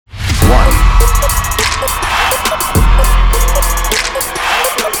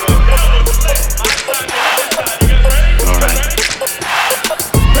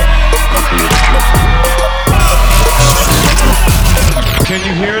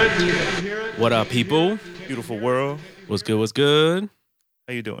What up, people? Beautiful world. What's good? What's good?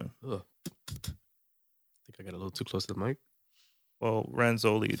 How you doing? Ugh. I think I got a little too close to the mic. Well,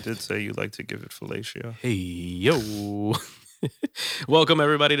 Ranzoli did say you like to give it fellatio. Hey, yo. Welcome,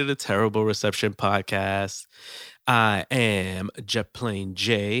 everybody, to the Terrible Reception Podcast. I am Jet Plane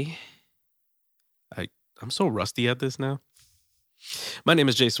J. I'm so rusty at this now. My name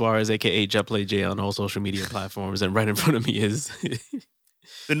is Jay Suarez, a.k.a. Jet Plane J on all social media platforms. And right in front of me is...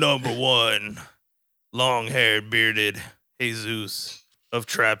 The number one long-haired, bearded Jesus of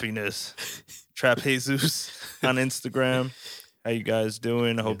trappiness. Trap Jesus on Instagram. How you guys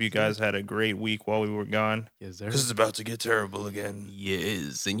doing? I hope you guys had a great week while we were gone. Yes, sir. Because it's about to get terrible again.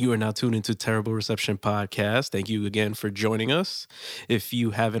 Yes, and you are now tuned into Terrible Reception Podcast. Thank you again for joining us. If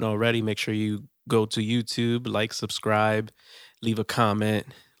you haven't already, make sure you go to YouTube, like, subscribe, leave a comment,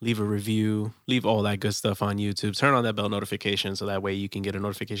 leave a review, leave all that good stuff on YouTube. Turn on that bell notification so that way you can get a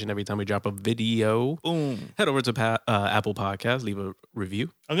notification every time we drop a video. Boom. Head over to Apple Podcasts, leave a review.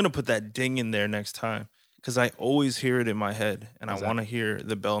 I'm going to put that ding in there next time. Because I always hear it in my head. And I want to hear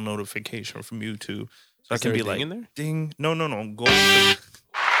the bell notification from YouTube. So I can be like, in there? Ding. No. I'm going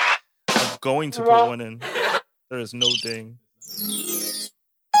to put one in. There is no ding.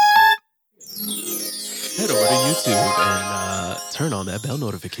 Head over to YouTube and turn on that bell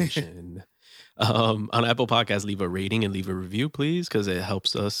notification. On Apple Podcasts, leave a rating and leave a review, please, because it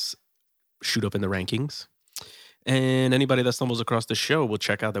helps us shoot up in the rankings. And anybody that stumbles across the show will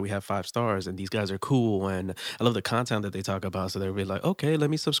check out that we have 5 stars and these guys are cool. And I love the content that they talk about. So they'll be like, okay,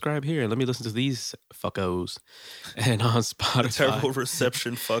 let me subscribe here. Let me listen to these fuckos. And on Spotify. Terrible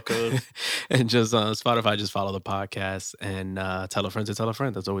reception fuckos. And just on Spotify, just follow the podcast and tell a friend to tell a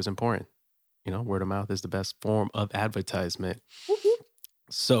friend. That's always important. You know, word of mouth is the best form of advertisement.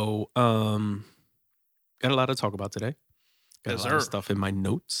 So, got a lot to talk about today. Got a lot of stuff in my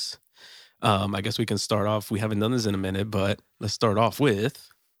notes. I guess we can start off. We haven't done this in a minute, but let's start off with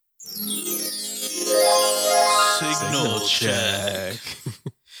Signal check.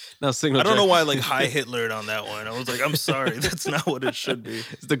 Now, Signal check. I don't know why I like high Hitlered on that one. I was like, I'm sorry. That's not what it should be.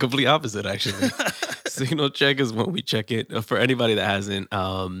 It's the complete opposite, actually. Signal check is when we check it. For anybody that hasn't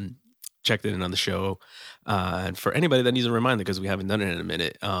checked it in on the show, and for anybody that needs a reminder because we haven't done it in a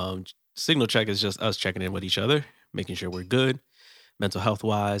minute, Signal check is just us checking in with each other, making sure we're good. Mental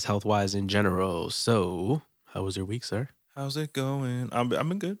health-wise in general. So, how was your week, sir? How's it going? I've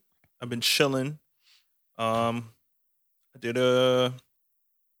been good. I've been chilling. I did a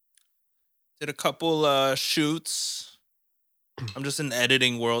couple shoots. I'm just in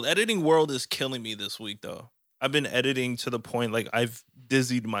editing world. Editing world is killing me this week, though. I've been editing to the point like I've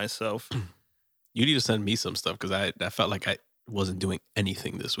dizzied myself. You need to send me some stuff because I felt like I wasn't doing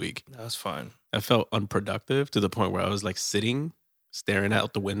anything this week. That's fine. I felt unproductive to the point where I was like sitting, staring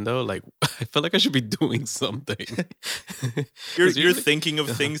out the window, like I feel like I should be doing something. You're thinking of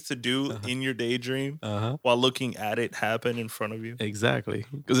things to do in your daydream while looking at it happen in front of you. Exactly.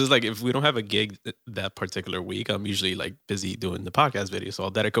 Because it's like if we don't have a gig that particular week, I'm usually like busy doing the podcast video. So I'll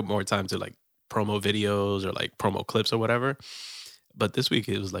dedicate more time to like promo videos or like promo clips or whatever. But this week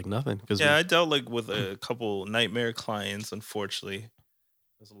it was like nothing. I dealt like with a couple nightmare clients, unfortunately.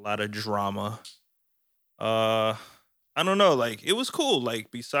 There's a lot of drama. I don't know, like it was cool.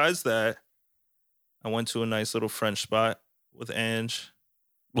 Like besides that, I went to a nice little French spot with Ange.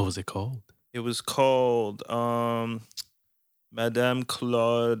 What was it called? It was called Madame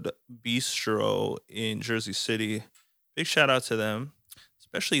Claude Bistro in Jersey City. Big shout out to them,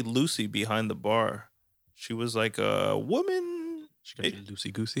 especially Lucy behind the bar. She was like a woman. She got you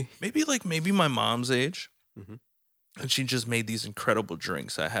loosey goosey. Maybe my mom's age. Mm-hmm. And she just made these incredible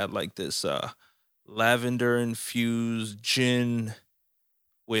drinks. I had like this lavender infused gin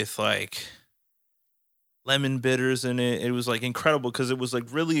with like lemon bitters in it. It was like incredible because it was like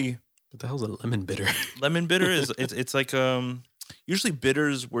really. What the hell's a lemon bitter? Lemon bitter is it's like usually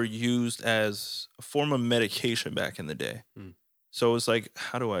bitters were used as a form of medication back in the day. So it's like,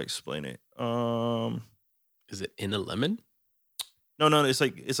 how do I explain it? Is it in a lemon? No. It's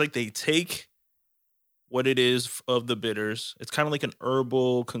like they take what it is of the bitters. It's kind of like an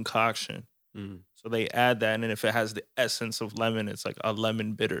herbal concoction. So they add that, and if it has the essence of lemon, it's like a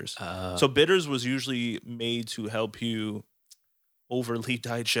lemon bitters. So bitters was usually made to help you overly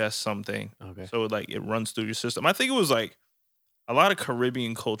digest something. Okay. So like it runs through your system. I think it was like a lot of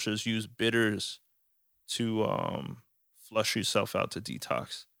Caribbean cultures use bitters to flush yourself out to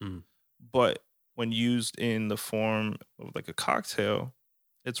detox. But when used in the form of like a cocktail,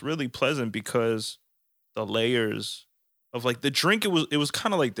 it's really pleasant because the layers of like the drink, it was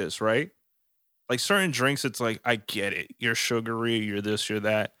kind of like this, right? Like certain drinks, it's like, I get it. You're sugary, you're this, you're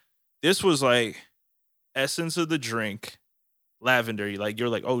that. This was like essence of the drink, lavender. You're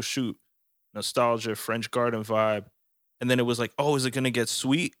like, oh shoot, nostalgia, French Garden vibe. And then it was like, oh, is it gonna get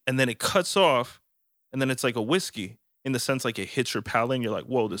sweet? And then it cuts off, and then it's like a whiskey in the sense like it hits your palate, and you're like,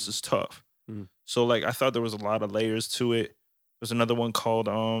 whoa, this is tough. Mm. So like I thought there was a lot of layers to it. There's another one called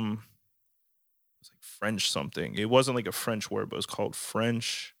it was like French something. It wasn't like a French word, but it was called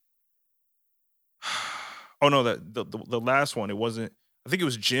French. Oh no, the last one, it wasn't. I think it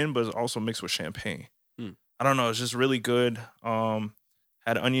was gin, but it's also mixed with champagne. I don't know. It's just really good. Had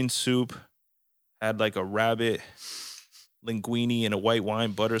onion soup, had like a rabbit linguine and a white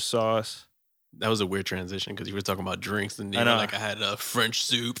wine butter sauce. That was a weird transition because you were talking about drinks, and you I know, know. like I had a French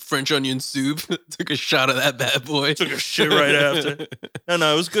soup, French onion soup. Took a shot of that bad boy. Took a shit right after.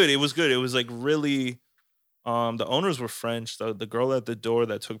 No, it was good. It was good. It was like really. The owners were French. The girl at the door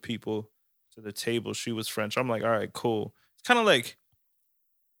that took people to the table, she was French. I'm like, all right, cool. It's kind of like,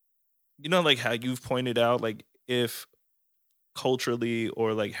 you know, like how you've pointed out, like if culturally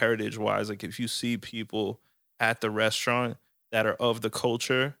or like heritage wise, like if you see people at the restaurant that are of the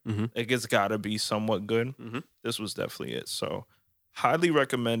culture, like it's got to be somewhat good. This was definitely it. So highly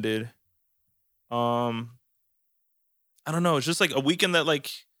recommended. I don't know. It's just like a weekend that like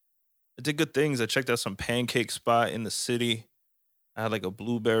I did good things. I checked out some pancake spot in the city. I had like a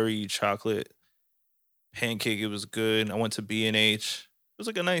blueberry chocolate pancake. It was good. I went to B&H. It was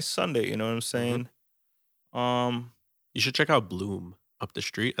like a nice Sunday. You know what I'm saying? You should check out Bloom up the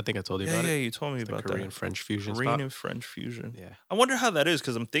street. I think I told you about it. Yeah, you told me about Korean that. French fusion Korean spot. and French fusion. Yeah. I wonder how that is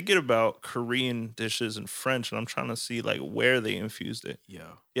because I'm thinking about Korean dishes and French, and I'm trying to see like where they infused it.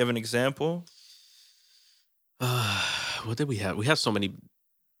 Yeah. You have an example? What did we have? We had so many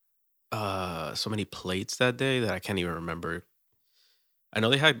plates that day that I can't even remember. I know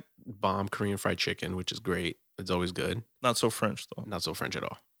they had bomb Korean fried chicken, which is great. It's always good. Not so French though. Not so French at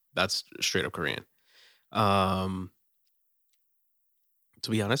all. That's straight up Korean. To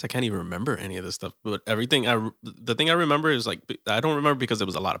be honest, I can't even remember any of this stuff. But the thing I remember is like I don't remember because there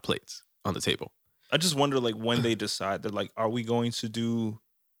was a lot of plates on the table. I just wonder like when they decide that like, are we going to do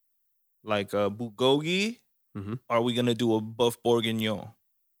like a bulgogi? Are we gonna do a buff bourguignon,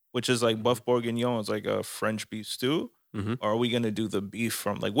 which is like buff bourguignon is like a French beef stew? Or are we gonna do the beef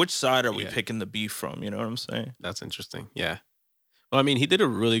from? Like, which side are we picking the beef from? You know what I'm saying? That's interesting. Yeah. Well, I mean, he did a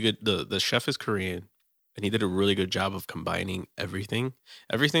really good. The chef is Korean, and he did a really good job of combining everything.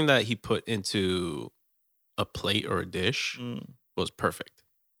 Everything that he put into a plate or a dish was perfect.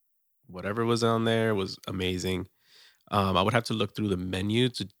 Whatever was on there was amazing. I would have to look through the menu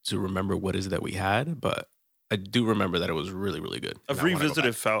to remember what is that we had, but I do remember that it was really, really good. I've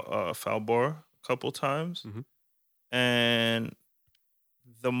revisited Falbar a couple times, and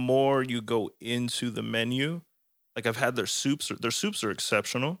the more you go into the menu, like I've had their soups. Their soups are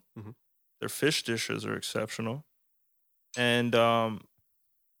exceptional. Their fish dishes are exceptional, and I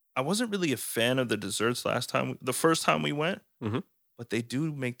wasn't really a fan of the desserts the first time we went, but they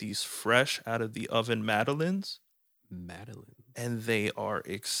do make these fresh out of the oven madeleines, and they are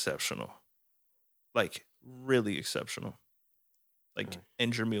exceptional. Like really exceptional. Like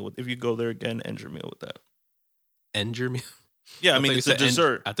end your meal with. If you go there again, end your meal with that. End your meal. Yeah, I mean it's a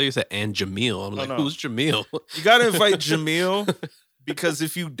dessert. I thought you said and Jamil. I'm like, who's Jamil? You gotta invite Jamil because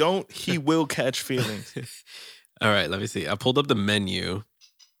if you don't, he will catch feelings. All right, let me see. I pulled up the menu.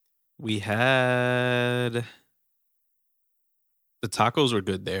 We had the tacos were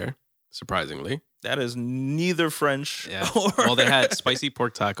good there, surprisingly. That is neither French. Yeah. Well, they had spicy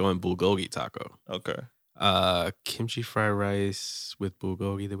pork taco and bulgogi taco. Okay. Kimchi fried rice with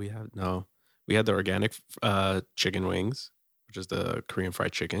bulgogi that we have. No, we had the organic chicken wings, which is the Korean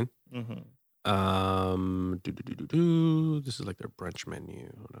fried chicken. This is like their brunch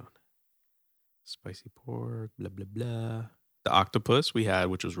menu. Hold on. Spicy pork, blah blah blah. The octopus we had,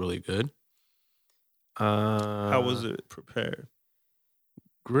 which was really good. How was it prepared?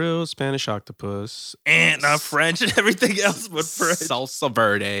 Grilled Spanish octopus. And not French and everything else but French. Salsa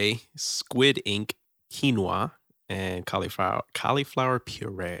verde, squid ink, quinoa, and cauliflower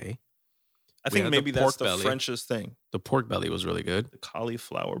puree. I think maybe that's the Frenchest thing. The pork belly was really good. The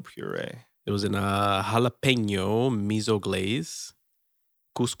cauliflower puree. It was in a jalapeno miso glaze,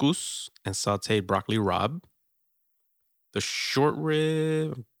 couscous, and sauteed broccoli rabe. The short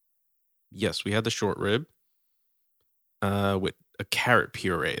rib. Yes, we had the short rib with a carrot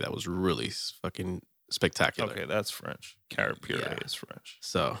puree that was really fucking spectacular. Okay, that's French. Carrot puree is French.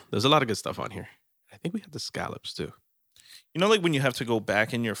 So there's a lot of good stuff on here. I think we had the scallops too. You know, like when you have to go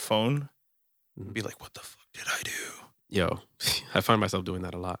back in your phone and be like, what the fuck did I do? Yo, I find myself doing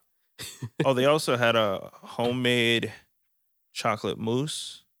that a lot. Oh, they also had a homemade chocolate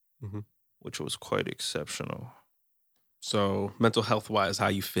mousse, Mhm. which was quite exceptional. So mental health wise, how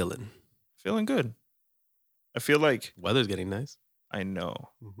you feeling? Feeling good. I feel like Weather's getting nice. I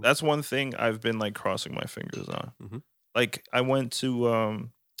know. Mhm. That's one thing I've been like crossing my fingers on. Mhm. Like I went to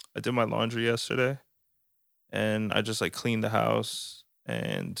I did my laundry yesterday and I just like cleaned the house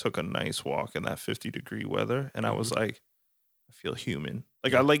and took a nice walk in that 50-degree weather and I was like I feel human.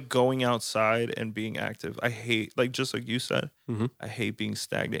 Like I Yeah. like going outside and being active. I hate like just like you said, Mhm. I hate being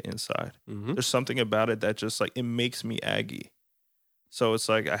stagnant inside. Mhm. There's something about it that just like it makes me aggy. So it's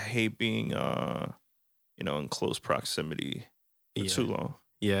like I hate being in close proximity for too Yeah. long.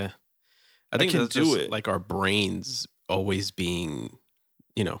 Yeah. I think can that's do just it. like our brains always being,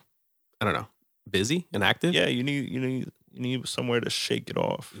 you know, I don't know, busy and active. Yeah, you need somewhere to shake it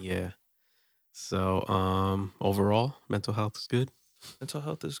off. Yeah. So overall, mental health is good. Mental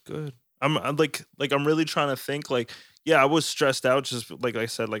health is good. I'm like I'm really trying to think like yeah, I was stressed out just like I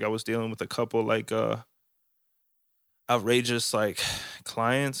said like I was dealing with a couple like outrageous like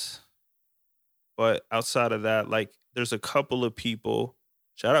clients, but outside of that like there's a couple of people.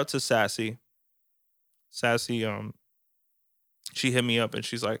 Shout out to Sassy. Sassy she hit me up and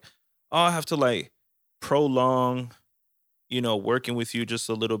she's like, "Oh, I have to like prolong, working with you just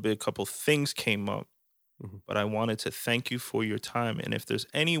a little bit. A couple things came up, Mhm. but I wanted to thank you for your time. And if there's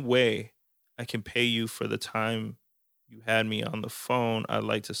any way I can pay you for the time you had me on the phone, I'd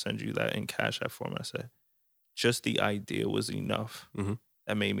like to send you that in Cash App form." I said, just the idea was enough. Mhm.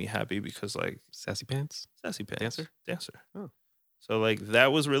 That made me happy because like Sassy pants. Sassy Pants. Dancer. Oh. So like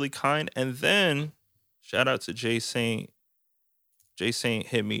that was really kind. And then shout out to Jay Saint. Jay Saint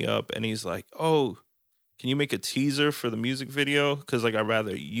hit me up and he's like, "Oh, can you make a teaser for the music video? Because like I'd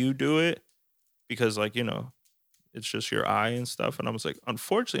rather you do it because like it's just your eye and stuff." And I was like,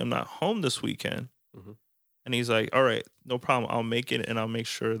 "Unfortunately, I'm not home this weekend." Mhm. And he's like, "All right, no problem. I'll make it and I'll make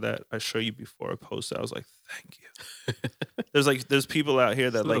sure that I show you before I post it." I was like, "Thank you." There's people out here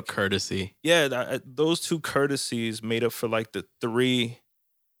that Little like courtesy. yeah, those two courtesies made up for like the three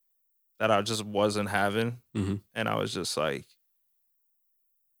that I just wasn't having, Mhm. and I was just like,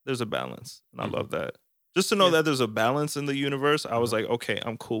 "There's a balance," and I Mhm. love that. Just to know Yeah. that there's a balance in the universe, I was Uh-huh. like, "Okay,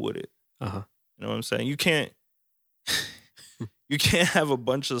 I'm cool with it." Uh-huh. You know what I'm saying? You can't you can't have a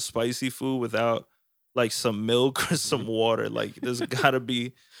bunch of spicy food without like some milk or some water. Like there's gotta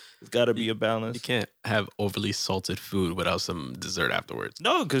be a You balance. can't have overly salted food without some dessert afterwards.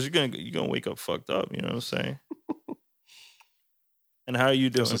 No, because you're gonna wake up fucked up, you know what I'm saying? And how are you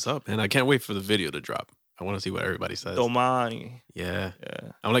That's doing? what's up, man. I can't wait for the video to drop. I want to see what everybody says. Domani. Yeah.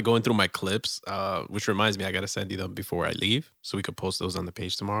 Yeah. I'm like going through my clips, which reminds me, I gotta send you them before I leave, so we could post those on the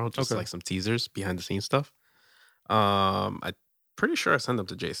page tomorrow. Just Okay. like some teasers, behind the scenes stuff. I pretty sure I sent them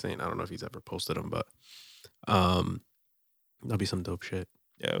to Jay Saint. I don't know if he's ever posted them, but that'll be some dope shit.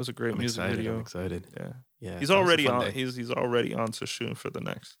 Yeah, it was a great I'm music excited. video. I'm excited. Yeah. Yeah, He's that was a already fun on day. he's already on to shooting for the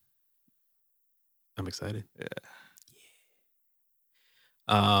next. I'm excited. Yeah.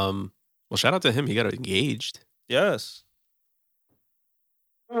 Well, shout out to him. He got engaged. Yes.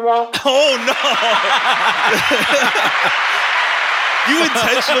 Oh no. You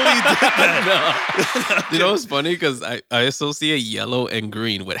intentionally did that. No. You know what's funny? Because I associate yellow and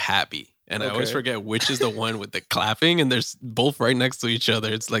green with happy. And I always Okay. forget which is the one with the clapping, and they're both right next to each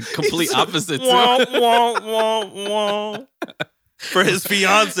other. It's like complete He's opposites. wah, wah, wah, wah. For his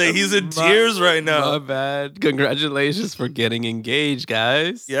fiance, he's in tears right now. My bad. Congratulations for getting engaged,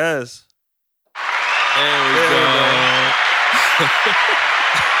 guys. Yes. There we There go.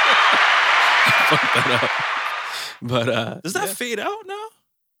 Fucked that up. But Does that fade out now?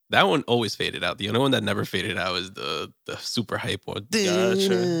 that one always faded out. The only one that never faded out is the super hype one.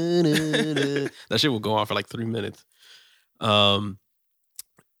 Gotcha. That shit will go on for like 3 minutes.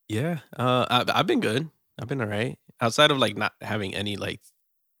 Yeah. I've been good. I've been all right. Outside of like not having any like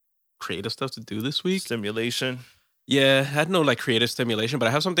creative stuff to do this week. Stimulation. Yeah, I had no like creative stimulation, but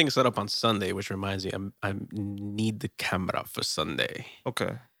I have something set up on Sunday, which reminds me, I need the camera for Sunday.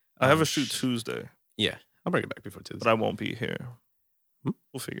 Okay. I have a sh- shoot Tuesday, Yeah, I'll bring it back before Tuesday. but I won't be here. Hmm?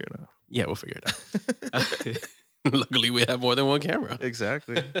 We'll figure it out. Yeah, we'll figure it out. Luckily, we have more than one camera.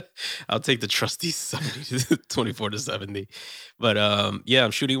 Exactly. I'll take the trusty 24 to 70. But yeah,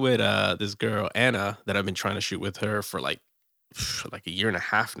 I'm shooting with this girl Anna that I've been trying to shoot with her for like a year and a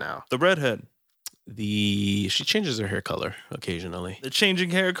half now. The redhead. She changes her hair color occasionally. The changing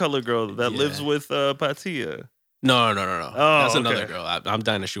hair color girl that lives Yeah. with Patia. No. Oh, That's another okay. girl. I'm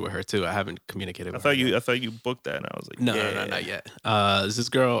dying to shoot with her too. I haven't communicated I with thought her yet. you booked that and I was like, No, yeah. not yet. There's this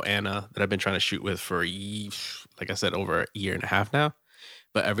girl, Anna, that I've been trying to shoot with for, like I said, over a year and a half now.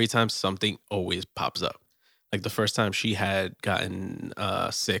 but every time something always pops up. Like the first time she had gotten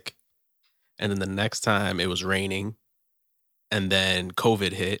sick, and then the next time it was raining, and then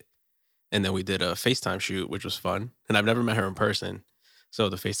COVID hit, and then we did a FaceTime shoot, which was fun. And I've never met her in person, so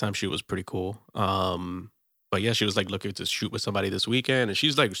the FaceTime shoot was pretty cool. But yeah, she was like looking to shoot with somebody this weekend, and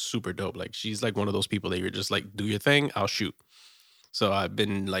she's like super dope. Like she's like one of those people that you're just like, do your thing, I'll shoot. So I've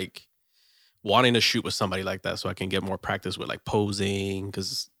been like wanting to shoot with somebody like that so I can get more practice with like posing,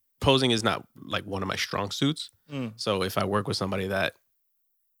 because posing is not like one of my strong suits. So if I work with somebody that,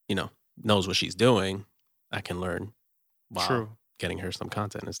 you know, knows what she's doing, I can learn while getting her some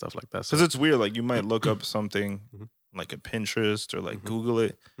content and stuff like that. Because it's weird. Like you might look up something like a Pinterest or like Google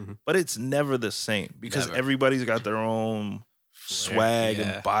it, but it's never the same because everybody's got their own swag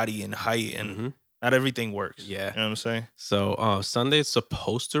and body and height, and not everything works. Yeah. You know what I'm saying? So Sunday it's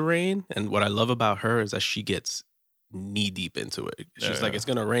supposed to rain, and what I love about her is that she gets knee deep into it. She's like, it's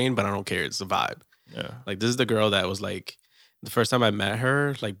gonna rain, but I don't care. It's a vibe. Yeah. Like this is the girl that was like, the first time I met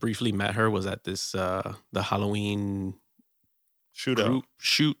her, like briefly met her, was at this the Halloween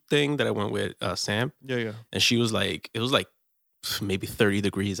shoot thing that I went with Sam. Yeah. And she was like, it was like maybe 30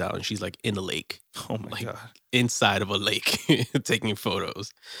 degrees out, and she's like in a lake. Oh my God. Inside of a lake taking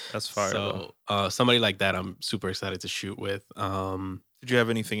photos. That's fire. So somebody like that I'm super excited to shoot with. Did you have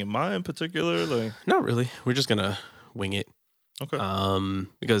anything in mind in particular? Like, not really. We're just gonna wing it. Okay.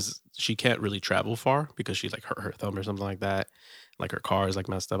 Because she can't really travel far because she like hurt her thumb or something like that. Like her car is like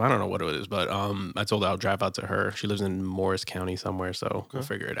messed up. I don't know what it is, but I told her I'll drive out to her. She lives in Morris County somewhere, so we'll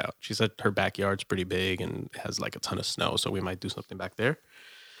figure it out. She said her backyard's pretty big and has like a ton of snow, so we might do something back there.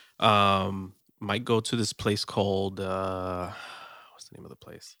 Might go to this place called what's the name of the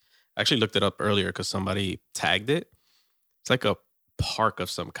place? I actually looked it up earlier because somebody tagged it. It's like a park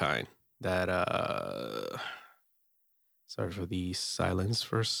of some kind that sorry for the silence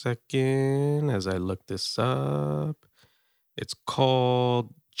for a second as I look this up. It's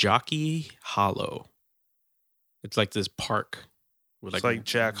called Jockey Hollow. It's like this park. With like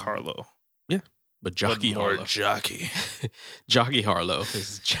Jack Harlow. Yeah. But Jockey Harlow. Jockey. Jockey Harlow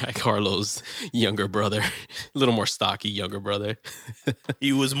is Jack Harlow's younger brother. A little more stocky younger brother.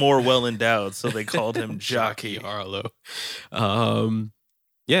 He was more well endowed, so they called him Jockey Harlow.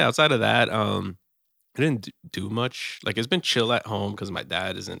 Yeah, outside of that, I didn't do much. Like it's been chill at home because my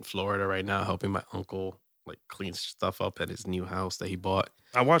dad is in Florida right now helping my uncle like clean stuff up at his new house that he bought.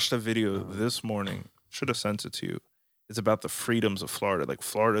 I watched a video this morning. Should have sent it to you. It's about the freedoms of Florida. Like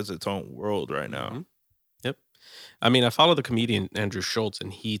Florida's its own world right now. Yep. I mean, I follow the comedian Andrew Schultz,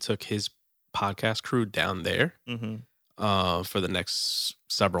 and he took his podcast crew down there for the next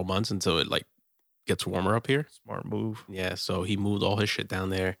several months until it like gets warmer up here. Smart move. Yeah. So he moved all his shit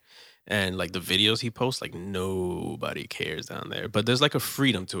down there. And like the videos he posts, like nobody cares down there. But there's like a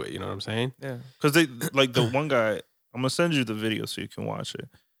freedom to it. You know what I'm saying? Yeah. Because they like the one guy, I'm going to send you the video so you can watch it.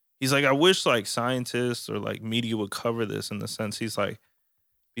 He's like, I wish like scientists or like media would cover this in the sense he's like,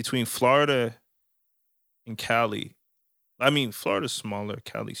 between Florida and Cali, I mean, Florida's smaller,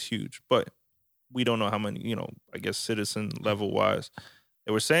 Cali's huge, but we don't know how many, you know, I guess citizen level wise.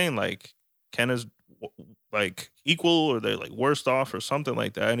 They were saying like Canada's like equal or they're like worst off or something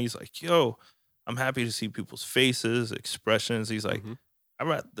like that. And he's like, yo, I'm happy to see people's faces, expressions. He's like,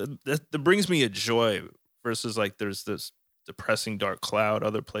 that brings me a joy versus like there's this depressing dark cloud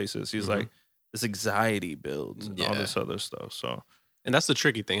other places. He's like, this anxiety builds and all this other stuff. So, and that's the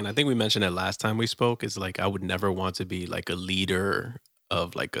tricky thing. And I think we mentioned it last time we spoke is like, I would never want to be like a leader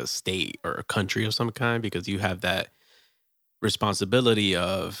of like a state or a country of some kind because you have that responsibility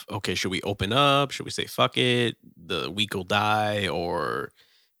of, okay, should we open up? Should we say, fuck it? The weak will die or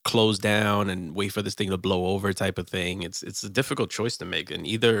close down and wait for this thing to blow over type of thing. It's a difficult choice to make. And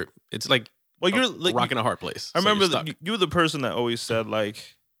either it's like, well, you're like rocking a hard place. I remember you were the person that always said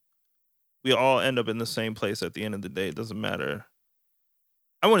like, we all end up in the same place at the end of the day. It doesn't matter.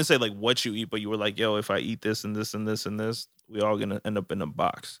 I wouldn't say like what you eat, but you were like, yo, if I eat this and this and this and this, we all gonna end up in a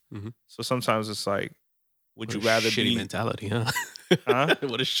box. So sometimes it's like, would you rather shitty mentality, huh?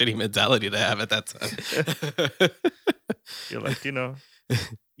 What a shitty mentality to have at that time. You're like, you know,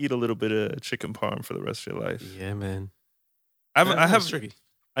 eat a little bit of chicken parm for the rest of your life. Yeah, man. I have tricky.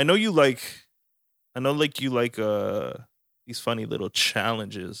 I know you like these funny little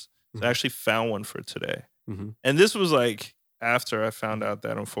challenges. So I actually found one for today. And this was like after I found out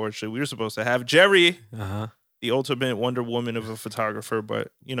that unfortunately we were supposed to have Jerry, the ultimate Wonder Woman of a photographer,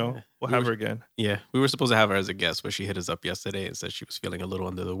 but you know, we'll have her again. Yeah, we were supposed to have her as a guest, but she hit us up yesterday and said she was feeling a little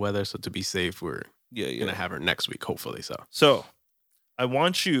under the weather. So to be safe, we're gonna have her next week, hopefully. So I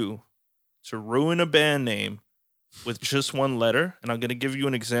want you to ruin a band name with just one letter, and I'm gonna give you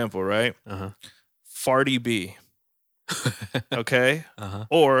an example, right? Farty B. Okay?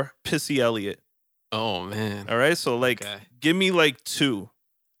 Or Pissy Elliott. Oh man. All right. So like give me like two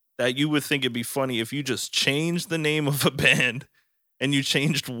that you would think it'd be funny if you just changed the name of a band and you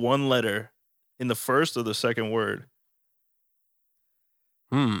changed one letter in the first or the second word.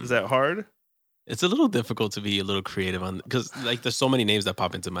 Is that hard? It's a little difficult to be a little creative on because like there's so many names that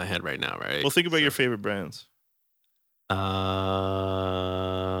pop into my head right now, right? Well, think about your favorite brands.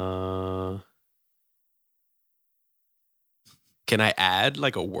 Can I add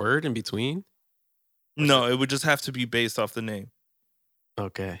like a word in between? No, it would just have to be based off the name.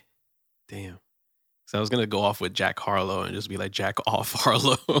 Okay. Damn. So I was gonna go off with Jack Harlow and just be like Jack off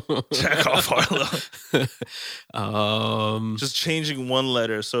Harlow. Jack off Harlow. Just changing one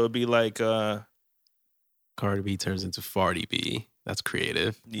letter, so it'd be like Cardi B turns into Farty B. That's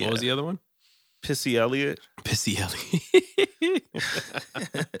creative. Yeah. What was the other one? Pissy Elliott. Pissy Elliott.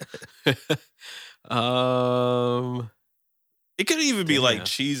 It could even be like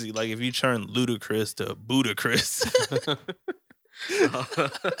cheesy, like if you turn Ludacris to Budacris.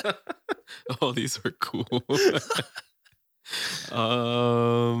 Oh, these are cool.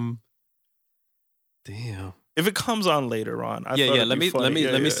 Damn. If it comes on later on, let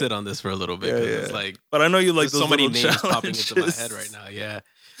me sit on this for a little bit. It's like, but I know you like those so many names challenges popping into my head right now. Yeah,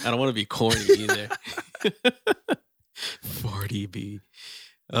 I don't want to be corny either. 40B.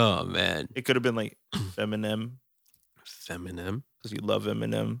 Oh man, it could have been like Eminem. Eminem, because you love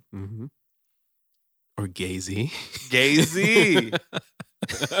Eminem. Or Gazy. Gazy.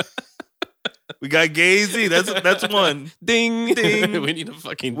 We got Gazy. That's one. Ding. Ding. We need a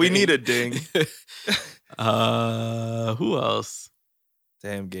fucking. We need a ding. Who else?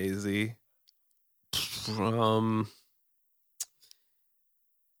 Damn, Gazy.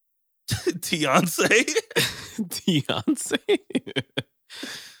 Beyonce.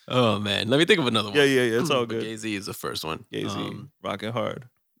 Oh man, let me think of another one. Yeah, it's all good. Gazy is the first one. Gazy, rocking hard.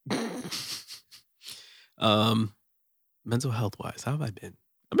 Mental health wise, how have I been?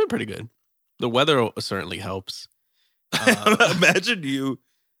 I've been pretty good. The weather certainly helps. Imagine you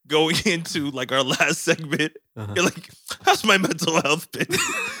going into like our last segment. You're like, how's my mental health been?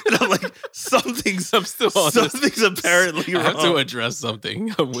 And I'm like, something's apparently wrong. I have to address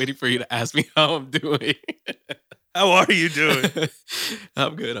something. I'm waiting for you to ask me how I'm doing. How are you doing?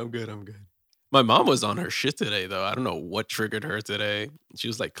 I'm good. My mom was on her shit today, though. I don't know what triggered her today. She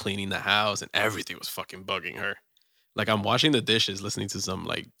was like cleaning the house and everything was fucking bugging her. Like I'm washing the dishes, listening to some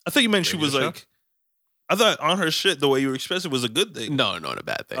like. I thought you meant she was like. I thought on her shit, the way you expressed it was a good thing. No, not a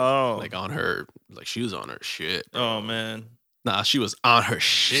bad thing. Oh. Like on her, like she was on her shit. Bro. Oh, man. Nah, she was on her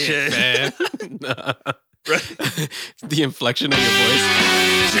shit. Man. Nah. Right. The inflection of your voice.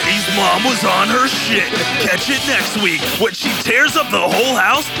 Jay's mom was on her shit. Catch it next week when she tears up the whole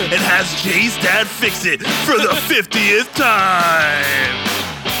house and has Jay's dad fix it for the 50th time.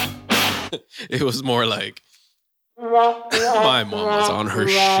 It was more like my mom was on her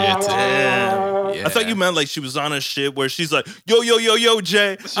shit. Damn. Yeah. I thought you meant like she was on her shit where she's like, yo,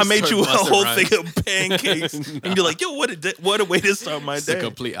 Jay, I made you a whole thing of pancakes. And you're like, yo, what a way to start my day. It's the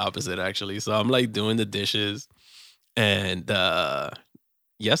complete opposite, actually. So I'm like doing the dishes. And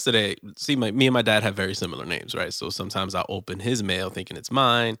yesterday, see, me and my dad have very similar names, right? So sometimes I'll open his mail thinking it's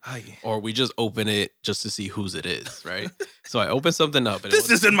mine, or we just open it just to see whose it is, right? So I open something up. And this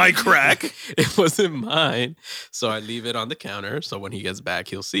isn't my crack. It wasn't mine. So I leave it on the counter. So when he gets back,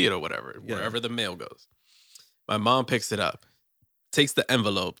 he'll see it or whatever, wherever the mail goes. My mom picks it up, takes the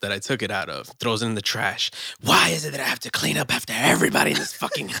envelope that I took it out of, throws it in the trash. Why is it that I have to clean up after everybody in this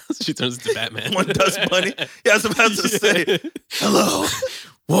fucking house? She turns into Batman. One does money. Yeah, I was about to say, hello.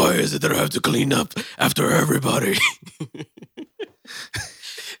 Why is it that I have to clean up after everybody?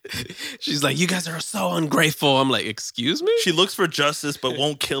 She's like, you guys are so ungrateful. I'm like, excuse me? She looks for justice but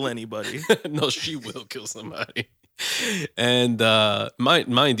won't kill anybody. No, she will kill somebody. And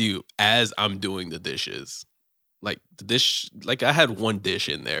mind you, as I'm doing the dishes, like the dish, like I had one dish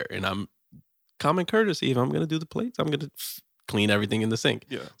in there and I'm common courtesy. If I'm going to do the plates, I'm going to clean everything in the sink.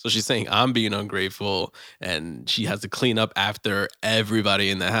 Yeah. So she's saying I'm being ungrateful and she has to clean up after everybody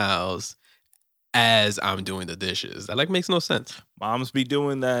in the house as I'm doing the dishes. That like makes no sense. Moms be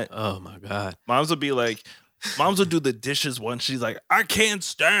doing that. Oh my God. Moms will be like, moms will do the dishes once. She's like, I can't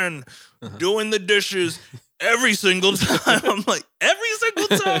stand doing the dishes every single time. I'm like, every single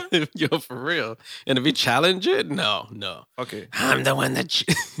time? Yo, for real. And if we challenge it, no. Okay. I'm the one that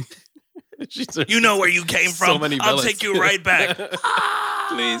you know where you came from. So many I'll take you right back.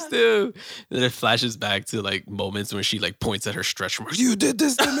 Please do. And then it flashes back to like moments when she like points at her stretch marks. You did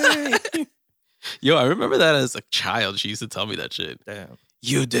this to me. Yo, I remember that as a child. She used to tell me that shit. Damn.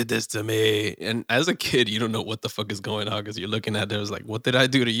 You did this to me. And as a kid, you don't know what the fuck is going on because you're looking at it. It was like, what did I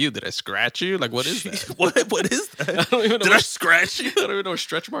do to you? Did I scratch you? Like, what is that? What is that? I don't even know. Did I scratch you? I don't even know what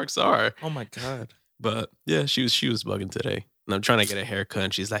stretch marks are. Oh my God. But yeah, she was bugging today. And I'm trying to get a haircut.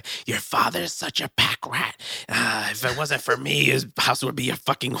 And she's like, your father is such a pack rat. If it wasn't for me, his house would be a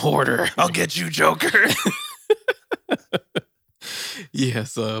fucking hoarder. I'll get you, Joker. Yeah,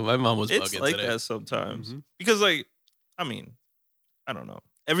 so my mom was bugging It's like today. that sometimes. Mm-hmm. Because, like, I mean, I don't know.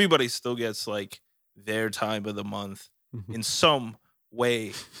 Everybody still gets, like, their time of the month in some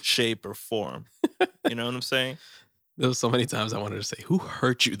way, shape, or form. You know what I'm saying? There was so many times I wanted to say, who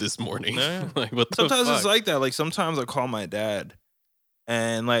hurt you this morning? Yeah. Like, what the Sometimes fuck? it's like that. Like, sometimes I call my dad,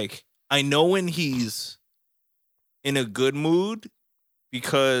 and, like, I know when he's in a good mood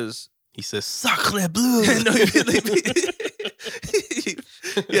because He says, Sacre bleu. no,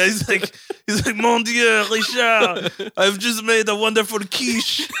 yeah, he's like, Mon Dieu, Richard, I've just made a wonderful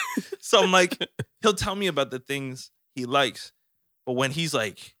quiche. So I'm like, he'll tell me about the things he likes, but when he's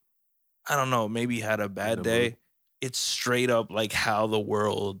like, I don't know, maybe he had a bad day, it's straight up like how the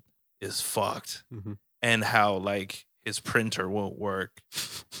world is fucked and how like his printer won't work,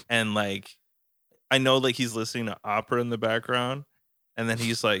 and like I know like he's listening to opera in the background, and then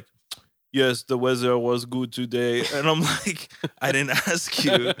he's like, yes, the weather was good today. And I'm like, I didn't ask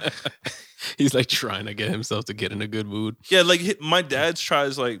you. He's like trying to get himself to get in a good mood. Yeah, like my dad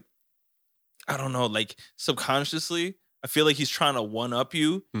tries like, I don't know, like subconsciously, I feel like he's trying to one up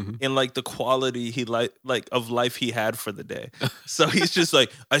you in like the quality he like of life he had for the day. So he's just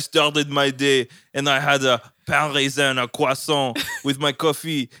like, I started my day and I had a pain raisin, a croissant with my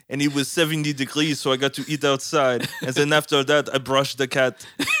coffee, and it was 70 degrees, so I got to eat outside. And then after that, I brushed the cat.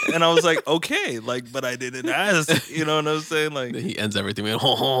 And I was like, okay, like, but I didn't ask. You know what I'm saying? Like, He ends everything with,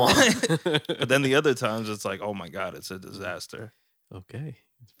 ho. But then the other times, it's like, oh my God, it's a disaster. Okay.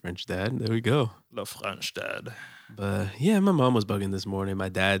 French dad. There we go. The French dad. But yeah, my mom was bugging this morning. My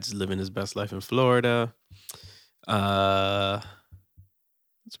dad's living his best life in Florida. That's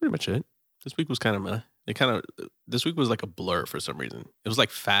pretty much it. This week was this week was like a blur for some reason. It was like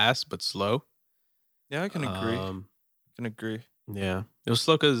fast but slow. Yeah, I can agree. Yeah. It was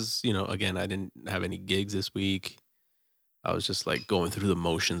slow because, again, I didn't have any gigs this week. I was just like going through the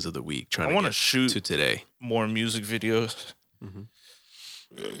motions of the week, trying to get shoot to today. More music videos.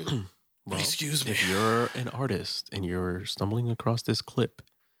 Well, excuse me. If you're an artist and you're stumbling across this clip,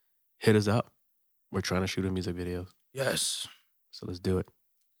 hit us up. We're trying to shoot a music video. Yes. So let's do it.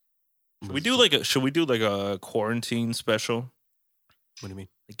 Should we do like a quarantine special? What do you mean?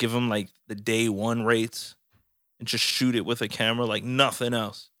 Like give them like the day one rates and just shoot it with a camera like nothing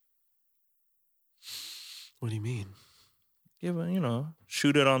else. What do you mean? Give it,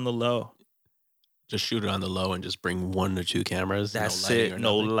 shoot it on the low. Just shoot it on the low and just bring 1 or 2 cameras. That's no it.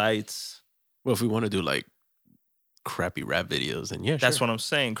 No lights. Well, if we want to do like crappy rap videos, then yeah, that's sure. what I'm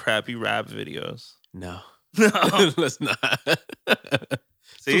saying. Crappy rap videos. No. No. Let's not.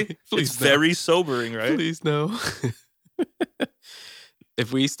 See? Please it's no. very sobering, right? Please no.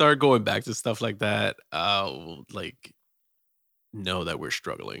 If we start going back to stuff like that, I'll like know that we're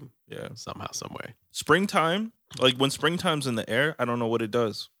struggling. Yeah. Somehow, some way. Springtime, like when springtime's in the air, I don't know what it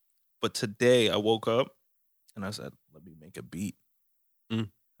does. But today I woke up and I said, let me make a beat. I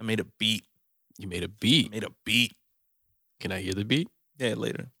made a beat. You made a beat? I made a beat. Can I hear the beat? Yeah,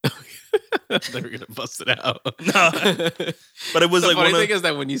 later. They were going to bust it out. No. But it was the like funny thing is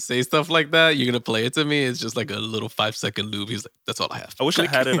that when you say stuff like that, you're going to play it to me. It's just like a little 5-second loop. He's like, that's all I have. I wish I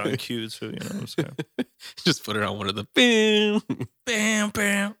had it on cue too, you know what I'm saying? Just put it on one of the bam. Bam,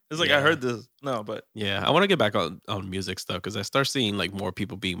 bam. It's like, Yeah. I heard this. No, but. Yeah, I want to get back on music stuff because I start seeing like more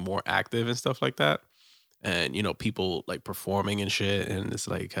people being more active and stuff like that. And, people like performing and shit. And it's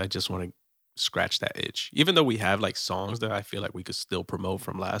like, I just want to scratch that itch. Even though we have like songs that I feel like we could still promote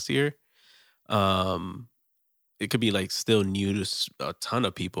from last year. It could be like still new to a ton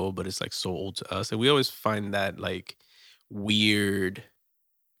of people, but it's like so old to us. And we always find that like weird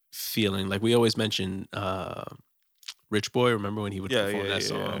feeling. Like we always mention Rich Boy. Remember when he would perform that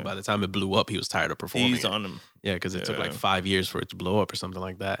song? Yeah. By the time it blew up, he was tired of performing. He's on him. Yeah, because it took like 5 years for it to blow up or something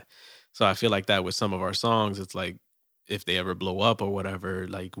like that. So I feel like that with some of our songs, it's like if they ever blow up or whatever,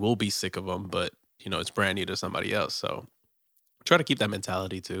 like we'll be sick of them, but it's brand new to somebody else. So try to keep that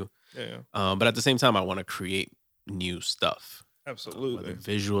mentality too. Yeah. But at the same time, I want to create new stuff. Absolutely.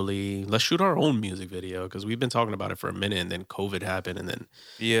 Visually, let's shoot our own music video because we've been talking about it for a minute, and then COVID happened, and then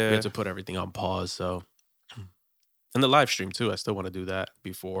we had to put everything on pause. So, and the live stream too. I still want to do that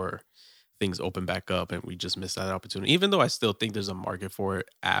before things open back up and we just missed that opportunity. Even though I still think there's a market for it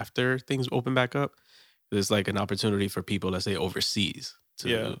after things open back up, there's like an opportunity for people, let's say overseas,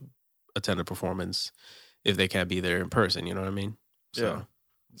 to attend a performance if they can't be there in person. You know what I mean? So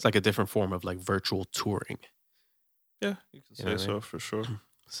it's like a different form of like virtual touring. Yeah, you can say so for sure.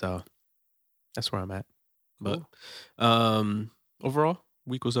 So that's where I'm at. Cool. But overall,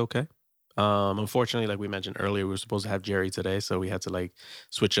 week was okay. Unfortunately, like we mentioned earlier, we were supposed to have Jerry today, so we had to like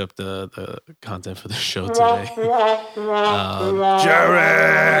switch up the content for the show today.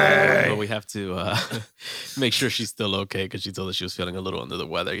 Jerry! But we have to make sure she's still okay because she told us she was feeling a little under the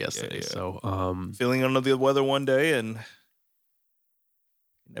weather yesterday. So feeling under the weather one day, and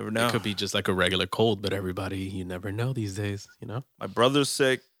you never know. It could be just like a regular cold, but you never know these days, you know? My brother's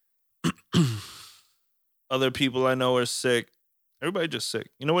sick. Other people I know are sick. Everybody just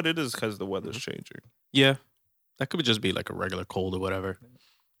sick. You know what it is? Because the weather's changing. Yeah. That could just be like a regular cold or whatever.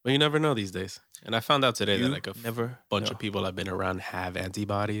 But you never know these days. And I found out today that like a bunch of people I've been around have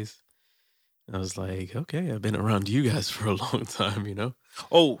antibodies. And I was like, okay, I've been around you guys for a long time, you know?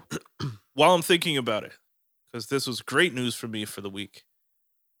 Oh, while I'm thinking about it, because this was great news for me for the week.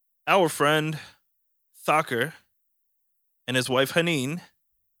 Our friend Thakur and his wife Haneen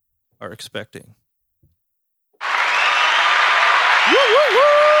are expecting.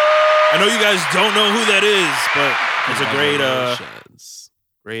 I know you guys don't know who that is, but it's a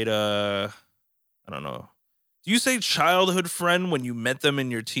great, I don't know. Do you say childhood friend when you met them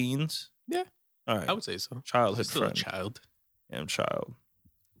in your teens? Yeah. All right. I would say so. Childhood still friend. A child. Yeah, I'm child.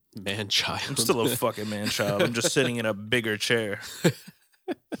 Man-child. I'm still a fucking man-child. I'm just sitting in a bigger chair.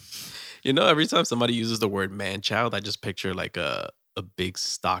 You know, every time somebody uses the word man-child, I just picture like a big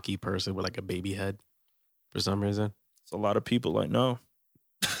stocky person with like a baby head for some reason. It's a lot of people I know.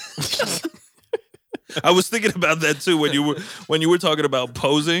 I was thinking about that too when you were talking about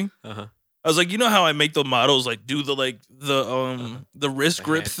posing. Uh-huh. I was like, you know how I make the models like do the wrist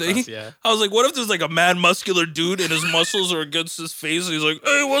grip thing? Press, yeah. I was like, what if there's like a mad muscular dude and his muscles are against his face and he's like,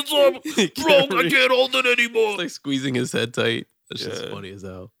 hey, what's up? Bro, I can't hold it anymore. It's like squeezing his head tight. That's just funny as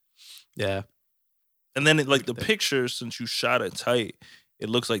hell. Yeah. And then like the picture, since you shot it tight, it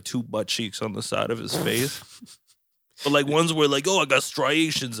looks like two butt cheeks on the side of his face. But like ones where like, oh, I got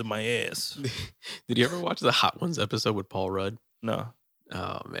striations in my ass. Did you ever watch the Hot Ones episode with Paul Rudd? No.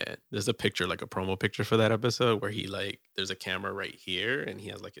 Oh man, there's a picture, like a promo picture for that episode where he like, there's a camera right here and he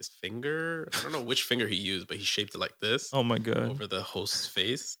has like his finger. I don't know which finger he used, but he shaped it like this. Oh my God. Over the host's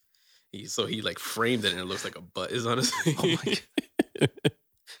face. He like framed it and it looks like a butt is on his face. Oh my God.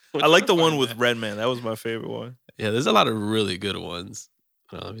 I like the one with Redman. That was my favorite one. Yeah, there's a lot of really good ones.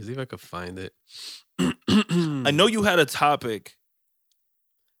 Let me see if I could find it. I know you had a topic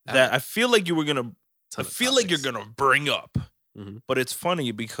that I feel like you were gonna. I feel like you're gonna bring up, but it's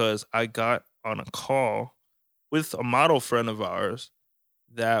funny because I got on a call with a model friend of ours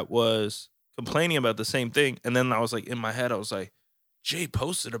that was complaining about the same thing, and then I was like, in my head, I was like, Jay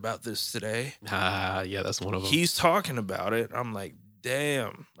posted about this today. Yeah, that's one of them. He's talking about it. I'm like,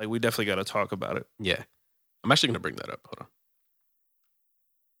 damn, like we definitely got to talk about it. Yeah, I'm actually gonna bring that up. Hold on.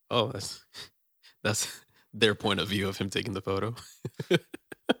 Oh, that's their point of view of him taking the photo. I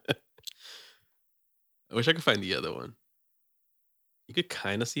wish I could find the other one. You could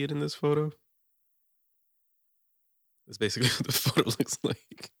kind of see it in this photo. That's basically what the photo looks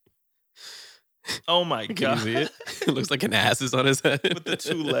like. Oh my Can God. you see it? It looks like an ass is on his head. With the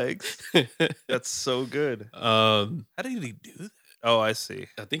two legs. That's so good. How did he do that? Oh, I see.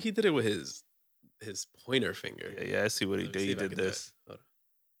 I think he did it with his pointer finger. Yeah, I see what he did. He did this.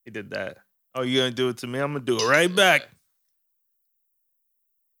 He did that. Oh, you gonna do it to me? I'm gonna do it right back.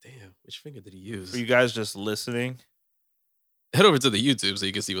 Damn, which finger did he use? For you guys just listening, head over to the YouTube so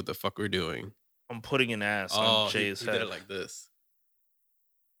you can see what the fuck we're doing. I'm putting an ass on Jay's head. He did it like this.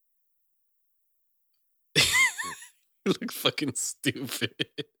 You look fucking stupid.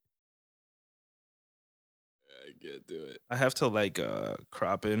 I can't do it. I have to like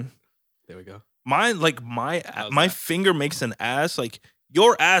crop in. There we go. Mine, like my finger makes an ass. Like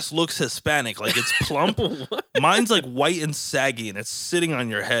your ass looks Hispanic, like it's plump. Mine's like white and saggy, and it's sitting on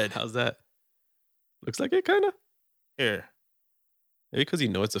your head. How's that? Looks like it, kind of. Here, maybe because you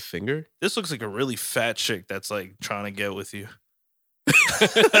know it's a finger. This looks like a really fat chick that's like trying to get with you.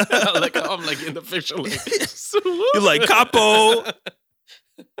 Like I'm like in the picture, like you're like capo.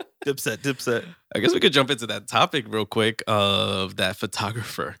 Dipset. I guess we could jump into that topic real quick of that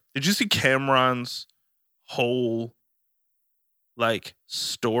photographer. Did you see Cameron's whole like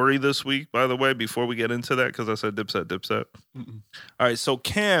story this week, by the way, before we get into that? Because I said dipset. Mm-mm. All right, so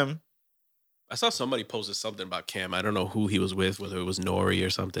Cam. I saw somebody posted something about Cam. I don't know who he was with, whether it was Nori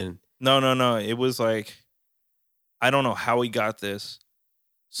or something. No. It was like, I don't know how he got this.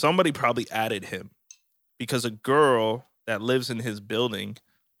 Somebody probably added him because a girl that lives in his building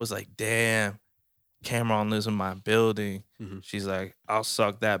was like, damn, Cameron lives in my building. Mm-hmm. She's like, I'll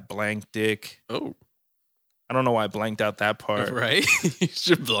suck that blank dick. Oh. I don't know why I blanked out that part. Right? You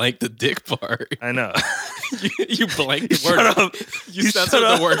should blank the dick part. I know. you blanked the Shut word. up. You censored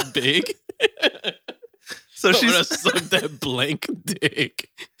the word big. So she's she's gonna suck that blank dick.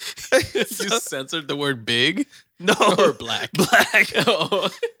 You censored the word big? No, Or black? Black. Oh.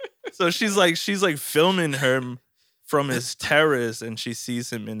 So she's like filming him from his terrace, and she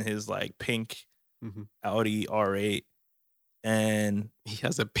sees him in his like pink Audi R8, and he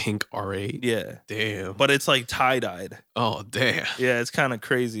has a pink R8. Yeah, damn. But it's like tie-dyed. Oh damn. Yeah, it's kind of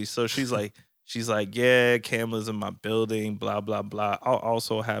crazy. So she's like, yeah, Cam lives in my building. Blah blah blah. I'll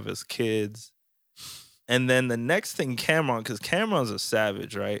also have his kids. And then the next thing, Cameron, because Cameron's a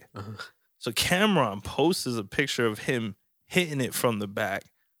savage, right? So Cameron posts a picture of him hitting it from the back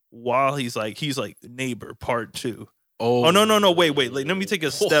while he's like neighbor part 2. Oh no, wait, let me take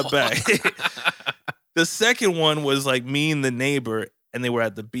a step back. The second one was like me and the neighbor, and they were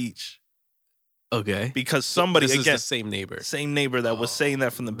at the beach. Okay. Because somebody, this again, is the same neighbor that was saying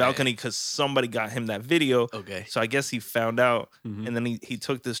that from the balcony because somebody got him that video. Okay. So I guess he found out, and then he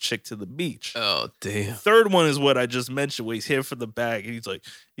took this chick to the beach. Oh damn. Third one is what I just mentioned, where he's here for the bag, and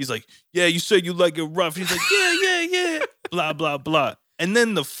he's like, yeah, you said you like it rough. He's like, yeah, blah blah blah. And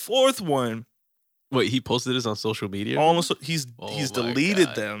then the fourth one. Wait, he posted this on social media? Almost, he's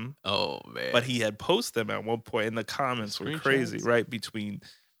deleted them. Oh man! But he had posted them at one point, and the comments were crazy, right? Between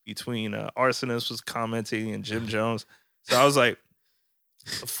Arsonist was commenting and Jim Jones. So I was like,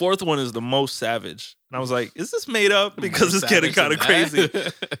 the fourth one is the most savage, and I was like, is this made up? Because it's getting kind of crazy.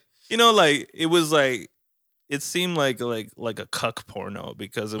 You know, like it was like it seemed like a cuck porno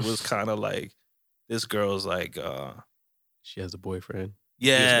because it was kind of like this girl's like she has a boyfriend.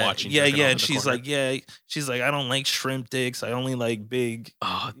 Yeah, and she's like, I don't like shrimp dicks. I only like big,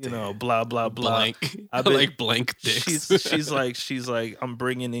 blah blah blah. Blank. I like blank dicks. She's like, I'm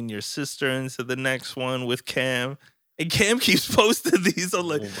bringing in your sister into the next one with Cam, and Cam keeps posting these. I'm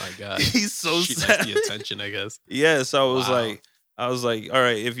like, oh my god, he's so she sad. That's the attention, I guess. Yeah, so I was like, all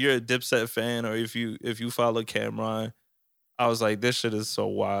right, if you're a Dipset fan or if you follow Cameron, I was like, this shit is so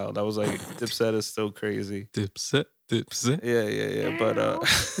wild. I was like, Dipset is still crazy. Dipset. Yeah. But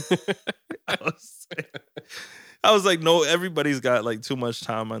I was like, no, everybody's got like too much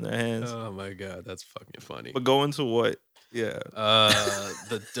time on their hands. Oh my god, that's fucking funny. But go into what? Yeah.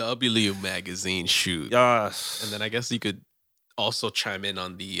 The W magazine shoot. Yes. And then I guess you could also chime in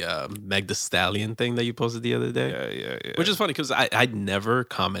on the Meg Thee Stallion thing that you posted the other day. Yeah. Which is funny because I'd never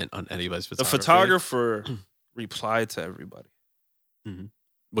comment on anybody's photography. The photographer replied to everybody. Mm-hmm.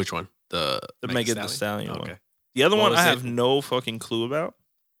 Which one? The Meg Thee Stallion one. Okay. The other one I have no fucking clue about.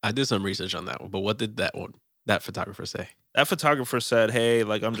 I did some research on that one, but what did that photographer say? That photographer said, hey,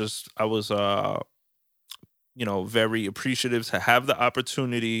 like I was very appreciative to have the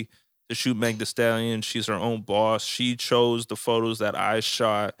opportunity to shoot Meg Thee Stallion. She's her own boss. She chose the photos that I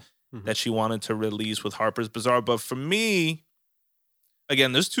shot that she wanted to release with Harper's Bazaar. But for me,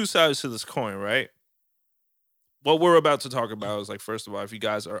 again, there's two sides to this coin, right? What we're about to talk about is like, first of all, if you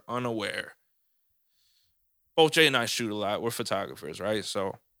guys are unaware, both Jay and I shoot a lot. We're photographers, right?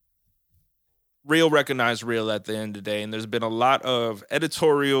 So real recognize real at the end of the day. And there's been a lot of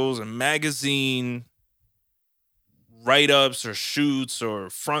editorials and magazine write-ups or shoots or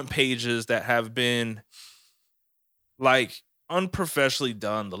front pages that have been like unprofessionally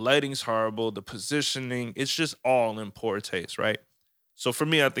done. The lighting's horrible. The positioning, it's just all in poor taste, right? So for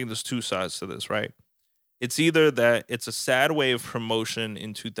me, I think there's two sides to this, right? It's either that it's a sad way of promotion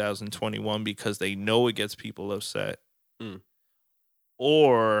in 2021 because they know it gets people upset.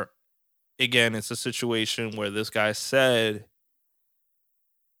 Or, again, it's a situation where this guy said,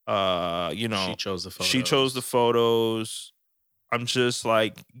 she chose the photos. I'm just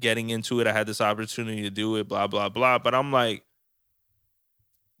like getting into it. I had this opportunity to do it, blah, blah, blah. But I'm like,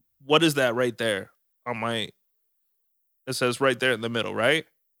 what is that right there? It says right there in the middle, right?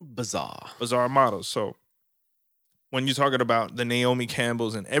 Bazaar Models. So when you're talking about the Naomi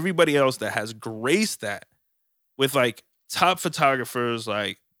Campbells and everybody else that has graced that with like top photographers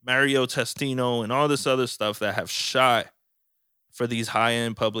like Mario Testino and all this other stuff that have shot for these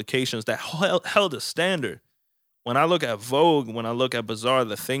high-end publications that held a standard. When I look at Vogue, when I look at Bazaar,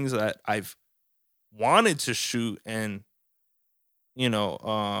 the things that I've wanted to shoot and,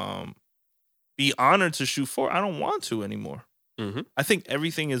 be honored to shoot for, I don't want to anymore. I think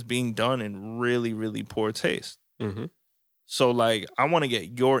everything is being done in really, really poor taste. So like, I want to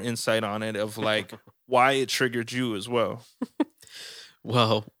get your insight on it of like why it triggered you as well.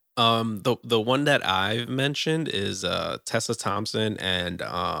 Well, the one that I've mentioned is Tessa Thompson and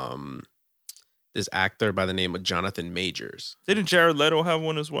this actor by the name of Jonathan Majors. Didn't Jared Leto have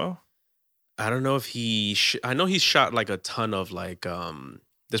one as well? I don't know if I know he's shot like a ton of like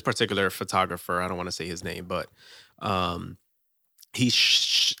this particular photographer. I don't want to say his name, but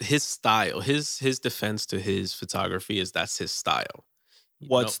his style, his defense to his photography is that's his style.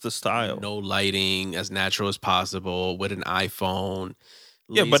 What's the style? No lighting, as natural as possible with an iPhone.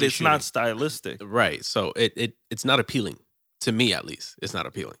 Yeah, but it's shooting. not stylistic. Right. So it's not appealing to me, at least. It's not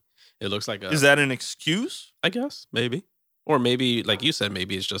appealing. It looks like Is that an excuse? I guess maybe, or maybe like you said,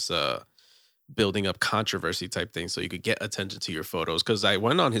 maybe it's just a building up controversy type thing, so you could get attention to your photos. Because I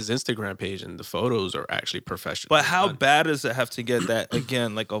went on his Instagram page and the photos are actually professional. But how bad does it have to get that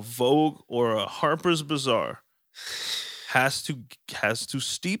again, like a Vogue or a Harper's Bazaar has to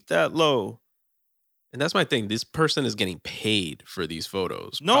steep that low? And that's my thing. This person is getting paid for these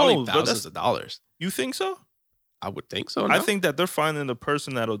photos. No, probably thousands of dollars. You think so? I would think so. No? I think that they're finding the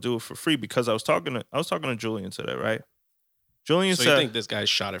person that'll do it for free, because I was talking to Julian today, right? Julian said, you think this guy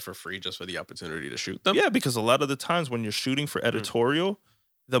shot it for free just for the opportunity to shoot them? Yeah, because a lot of the times when you're shooting for editorial,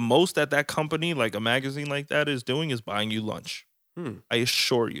 the most that company, like a magazine like that, is doing is buying you lunch. I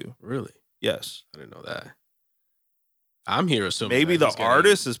assure you. Really? Yes. I didn't know that. I'm here assuming maybe the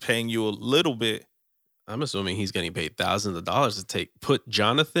artist is paying you a little bit. I'm assuming he's getting paid thousands of dollars to put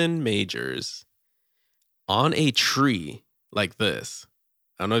Jonathan Majors on a tree like this.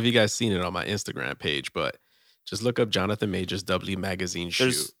 I don't know if you guys seen it on my Instagram page, but just look up Jonathan Majors W Magazine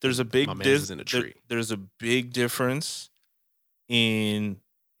shoot. There's a big in a tree. There's a big difference in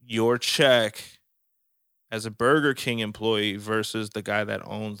your check as a Burger King employee versus the guy that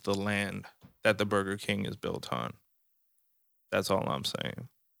owns the land that the Burger King is built on. That's all I'm saying.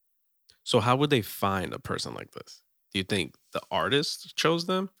 So how would they find a person like this? Do you think the artist chose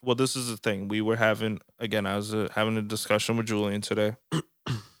them? Well, this is the thing. We were having, again, I was having a discussion with Julian today.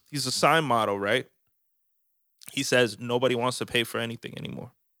 He's a sign model, right? He says nobody wants to pay for anything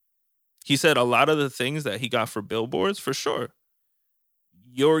anymore. He said a lot of the things that he got for billboards, for sure,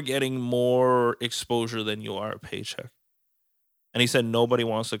 you're getting more exposure than you are a paycheck. And he said nobody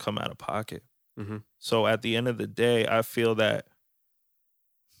wants to come out of pocket. Mm-hmm. So at the end of the day, I feel that,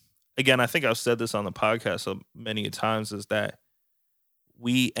 again, I think I've said this on the podcast so many times, is that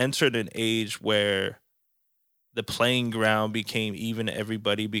we entered an age where the playing ground became even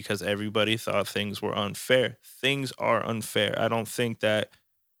everybody because everybody thought things were unfair. Things are unfair. I don't think that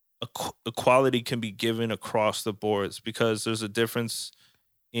equality can be given across the boards, because there's a difference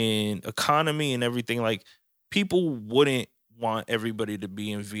in economy and everything. Like, people wouldn't want everybody to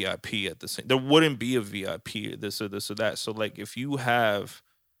be in VIP at the same. There wouldn't be a VIP, this or that. So like, if you have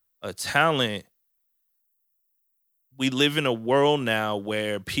a talent, we live in a world now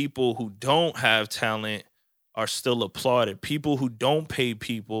where people who don't have talent are still applauded. People who don't pay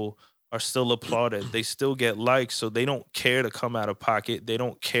people are still applauded. They still get likes, so they don't care to come out of pocket. They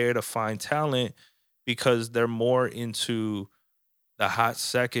don't care to find talent because they're more into the hot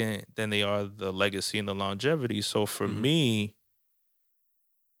second than they are the legacy and the longevity. So for me,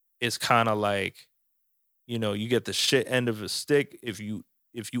 it's kind of like, you get the shit end of a stick if you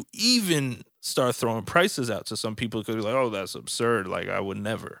even start throwing prices out to some people, because you're like, oh, that's absurd. Like, I would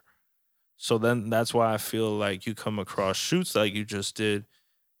never. So then that's why I feel like you come across shoots like you just did,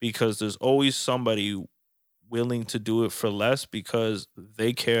 because there's always somebody willing to do it for less because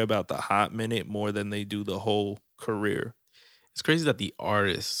they care about the hot minute more than they do the whole career. It's crazy that the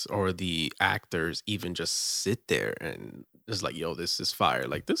artists or the actors even just sit there and just like, yo, this is fire.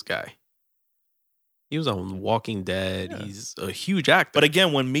 Like, this guy, he was on Walking Dead. Yeah. He's a huge actor. But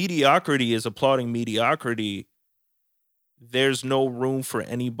again, when mediocrity is applauding mediocrity, there's no room for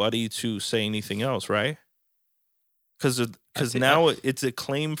anybody to say anything else, right? Because now it's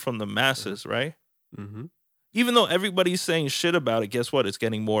acclaimed from the masses, right? Mm-hmm. Even though everybody's saying shit about it, guess what? It's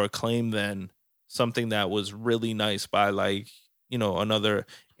getting more acclaim than something that was really nice by, like, another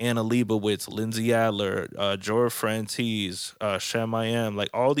Anna Leibovitz, Lindsay Adler, Jorah Frantis, Shem-I-Am, like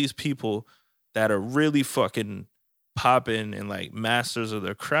all these people that are really fucking popping and like masters of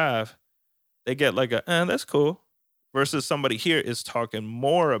their craft. They get like that's cool. Versus somebody here is talking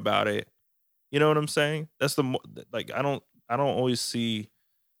more about it. You know what I'm saying? That's like, I don't always see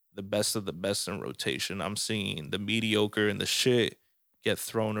the best of the best in rotation. I'm seeing the mediocre and the shit get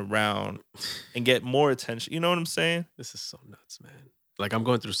thrown around and get more attention. You know what I'm saying? This is so nuts, man. Like, I'm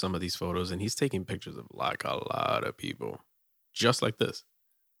going through some of these photos and he's taking pictures of like a lot of people just like this.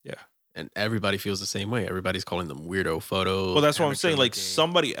 Yeah. And everybody feels the same way. Everybody's calling them weirdo photos. Well, that's what I'm saying. Like amateur-looking.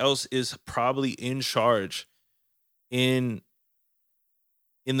 somebody else is probably in charge in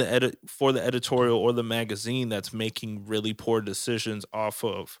the for the editorial or the magazine that's making really poor decisions off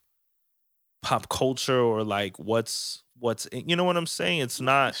of pop culture or like what's you know what I'm saying? It's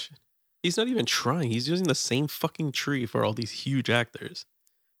not. He's not even trying. He's using the same fucking tree for all these huge actors.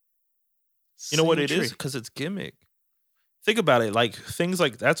 You know what Same it is? tree. Because it's gimmick. Think about it. Like things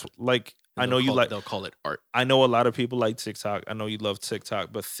like that's like And I know you like. they'll call it art. I know a lot of people like TikTok. I know you love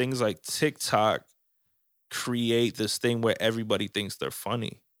TikTok, but things like TikTok create this thing where everybody thinks they're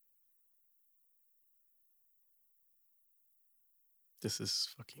funny. This is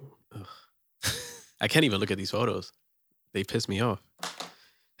fucking. Ugh. I can't even look at these photos. They piss me off.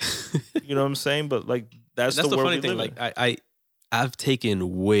 You know what I'm saying? But like that's the funny world we thing. live Like in. I've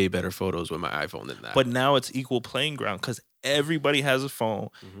taken way better photos with my iPhone than that. But now it's equal playing ground because everybody has a phone.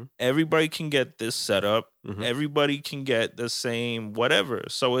 Mhm. Everybody can get this set up. Mhm. Everybody can get the same whatever.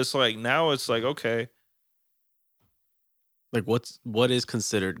 So it's like now it's like, okay, Like what is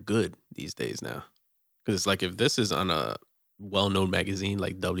considered good these days now? Because it's like if this is on a well-known magazine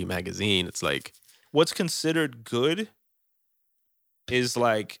like W Magazine, it's like what's considered good is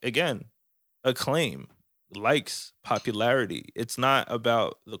like, again, acclaim, likes, popularity. It's not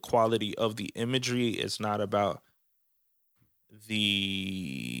about the quality of the imagery. It's not about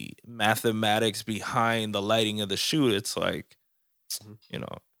the mathematics behind the lighting of the shoot. It's like, you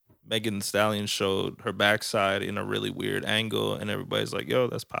know, Megan Thee Stallion showed her backside in a really weird angle, and everybody's like, yo,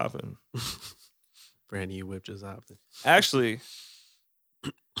 that's popping. brand new whip just happened. Actually,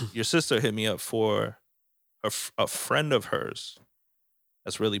 your sister hit me up for a friend of hers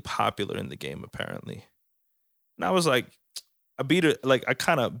that's really popular in the game, apparently. And I was like, I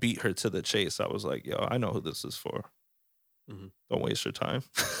kind of beat her to the chase. I was like, yo, I know who this is for. Mhm. Don't waste your time.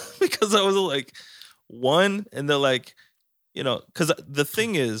 Because I was like, one, and they're like, you know, because the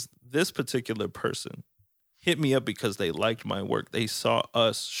thing is, this particular person hit me up because they liked my work. They saw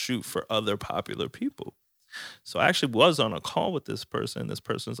us shoot for other popular people. So I actually was on a call with this person. This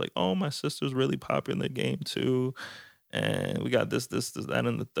person's like, oh, my sister's really popular in the game too. And we got this, that,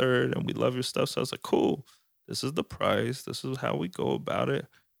 and the third, and we love your stuff. So I was like, cool. This is the price. This is how we go about it.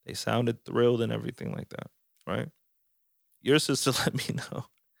 They sounded thrilled and everything like that, right? Your sister let me know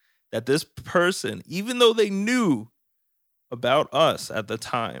that this person, even though they knew about us at the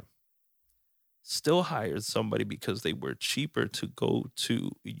time, still hired somebody because they were cheaper to go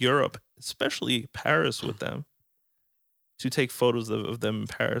to Europe, especially Paris with them, to take photos of them in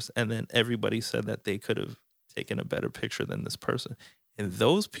Paris. And then everybody said that they could have taken a better picture than this person. And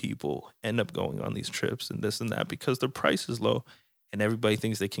those people end up going on these trips and this and that because their price is low and everybody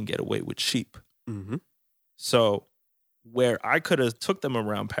thinks they can get away with cheap. Mm-hmm. So where I could have took them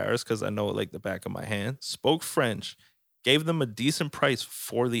around Paris because I know it like the back of my hand, spoke French, gave them a decent price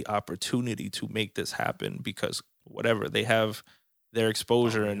for the opportunity to make this happen because whatever, they have their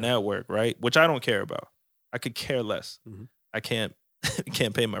exposure and network, right? Which I don't care about. I could care less. Mhm. I can't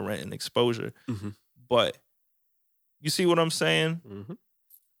pay my rent and exposure. Mhm. But you see what I'm saying? Mhm.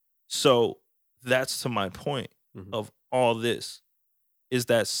 So that's to my point Mhm. of all this is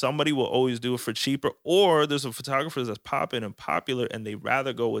that somebody will always do it for cheaper, or there's a photographer that's popping and popular and they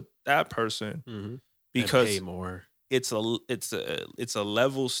rather go with that person Mhm. because And pay more. it's a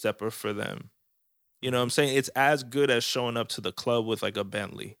level stepper for them. You know what I'm saying? It's as good as showing up to the club with like a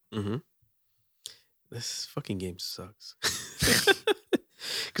Bentley. Mm-hmm. This fucking game sucks.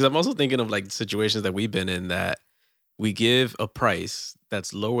 Because I'm also thinking of like situations that we've been in that we give a price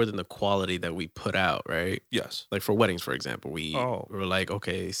that's lower than the quality that we put out, right? Yes. Like for weddings, for example, we Oh. were like,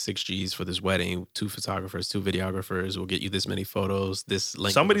 okay, 6 G's for this wedding, 2 photographers, 2 videographers, we'll get you this many photos, this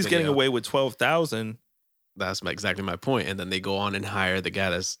length. Somebody's getting away with 12,000. That's exactly my point. And then they go on and hire the guy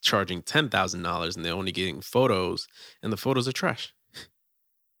that's charging $10,000 and they're only getting photos and the photos are trash.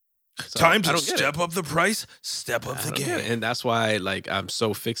 So Time I to don't get it. step up the price, step up I the don't get it. game. And that's why like I'm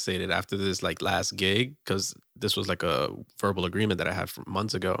so fixated after this like last gig because this was like a verbal agreement that I had from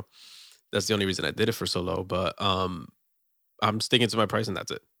months ago. That's the only reason I did it for so low. But I'm sticking to my price and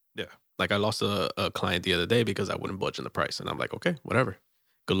that's it. Yeah. Like I lost a client the other day because I wouldn't budge on the price. And I'm like, okay, whatever.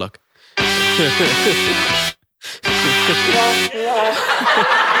 Good luck.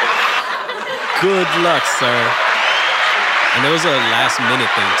 Good luck, sir. And it was a last minute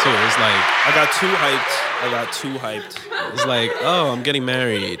thing too. It was like I got too hyped. it's like, oh, I'm getting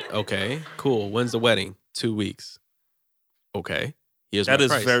married. Okay, cool. When's the wedding? 2 weeks. Okay, here's That my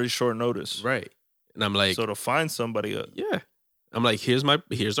is price. very short notice. Right. And I'm like, So to find somebody, yeah. I'm like, here's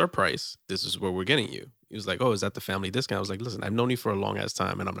our price. This is where we're getting you. He was like, "Oh, is that the family discount?" I was like, "Listen, I've known you for a long ass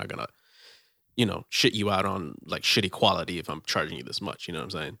time, and I'm not gonna, shit you out on like shitty quality if I'm charging you this much." You know what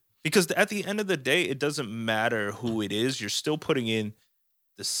I'm saying? Because at the end of the day, it doesn't matter who it is. You're still putting in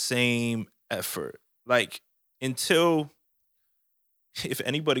the same effort. Like, until if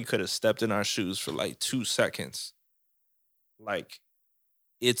anybody could have stepped in our shoes for like 2 seconds, like,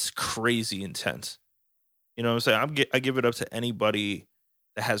 it's crazy intense. You know what I'm saying? I give it up to anybody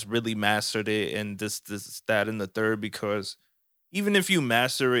that has really mastered it, and this, that, and the third, because even if you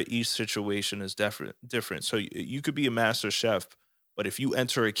master it, each situation is different. So you could be a master chef, but if you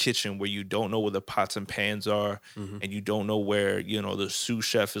enter a kitchen where you don't know where the pots and pans are, Mm-hmm. and you don't know where, the sous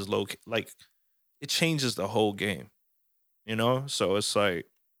chef is located, like, it changes the whole game. So it's like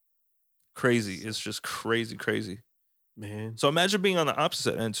crazy. It's just crazy, crazy. Man. So imagine being on the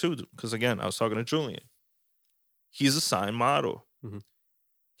opposite end too, because again, I was talking to Julian. He's a signed model. Mm-hmm.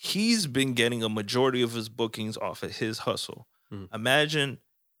 He's been getting a majority of his bookings off of his hustle. Mm-hmm. Imagine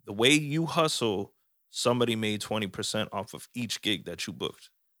the way you hustle, somebody made 20% off of each gig that you booked.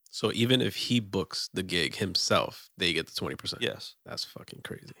 So even if he books the gig himself, they get the 20%. Yes. That's fucking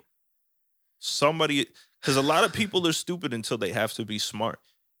crazy. Because a lot of people are stupid until they have to be smart.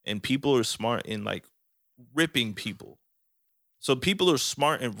 And people are smart in like ripping people. So people are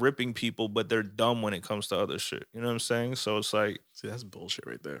smart in ripping people, but they're dumb when it comes to other shit. You know what I'm saying? So it's like, see, that's bullshit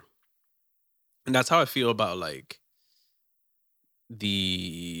right there. And that's how I feel about like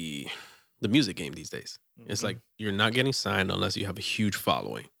the music game these days. Mm-hmm. It's like you're not getting signed unless you have a huge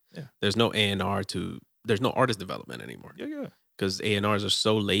following. Yeah. There's no A&R there's no artist development anymore. Yeah. Because A&Rs are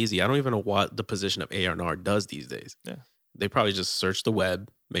so lazy. I don't even know what the position of A&R does these days. Yeah. They probably just search the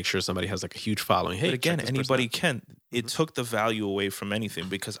web, make sure somebody has like a huge following. Hey, but again, anybody can. It took the value away from anything,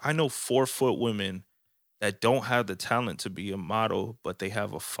 because I know 4-foot women that don't have the talent to be a model, but they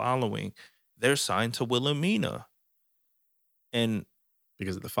have a following. They're signed to Wilhelmina. And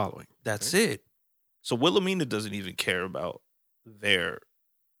because of the following. That's it. So Wilhelmina doesn't even care about their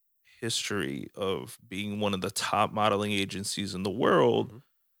history of being one of the top modeling agencies in the world. Mm-hmm.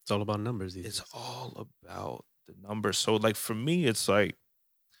 It's all about numbers. It's all about the numbers. So like for me, it's like,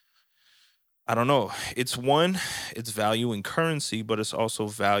 I don't know. It's value in currency, but it's also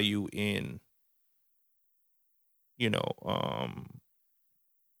value in,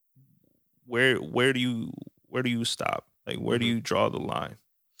 where do you stop? Like, where do you draw the line?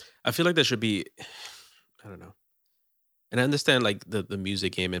 I feel like there should be, I don't know. And I understand like the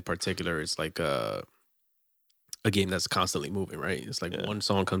music game in particular is like a game that's constantly moving, right? It's like one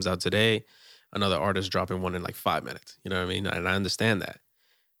song comes out today, another artist dropping one in like 5 minutes. You know what I mean? And I understand that.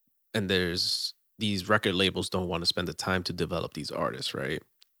 And there's these record labels don't want to spend the time to develop these artists, right?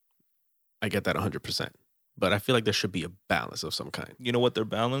 I get that 100%. But I feel like there should be a balance of some kind. You know what their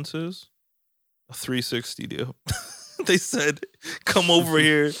balance is? A 360 deal. They said, come over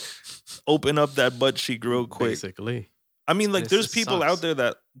here, open up that butt cheek real quick. Basically. I mean, like, there's people out there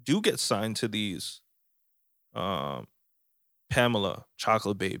that do get signed to these Pamela,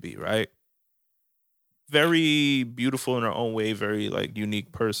 Chocolate Baby, right? Very beautiful in her own way, very like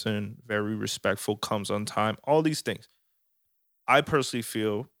unique person, very respectful, comes on time, all these things. I personally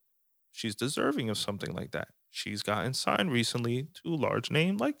feel she's deserving of something like that. She's gotten signed recently to a large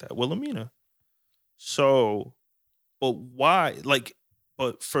name like that, Wilhelmina. So, but why? Like,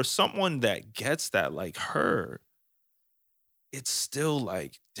 but for someone that gets that, like her, it's still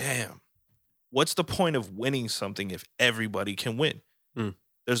like, damn, what's the point of winning something if everybody can win?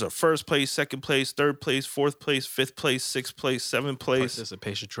 There's a first place, second place, third place, fourth place, fifth place, sixth place, seventh place.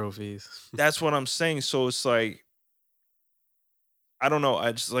 Participation trophies. That's what I'm saying. So it's like, I don't know.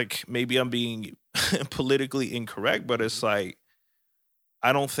 I just like, maybe I'm being politically incorrect, but it's like,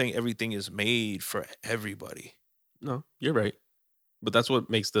 I don't think everything is made for everybody. No, you're right. But that's what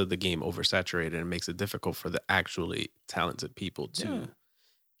makes the game oversaturated and makes it difficult for the actually talented people to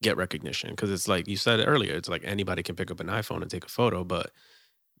get recognition. Because it's like you said earlier, it's like anybody can pick up an iPhone and take a photo, but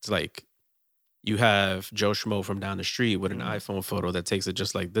it's like you have Joe Schmo from down the street with an iPhone photo that takes it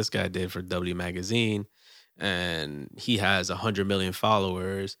just like this guy did for W Magazine. And he has 100 million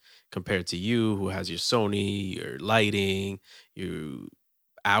followers compared to you who has your Sony, your lighting, your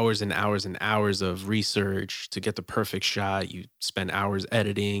hours and hours and hours of research to get the perfect shot. You spend hours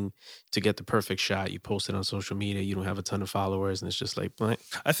editing to get the perfect shot. You post it on social media. You don't have a ton of followers, and it's just like blank.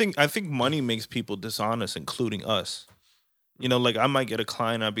 I think money makes people dishonest, including us. You know, like I might get a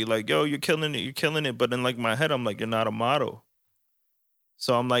client, I'd be like, yo, you're killing it. But in like my head, I'm like, you're not a model.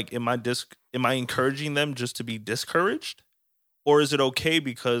 So I'm like, am I encouraging them just to be discouraged? Or is it okay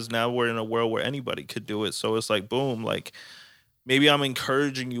because now we're in a world where anybody could do it? So it's like, boom, like maybe I'm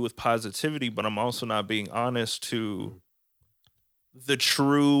encouraging you with positivity, but I'm also not being honest to the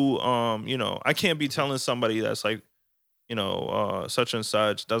true, I can't be telling somebody that's like, such and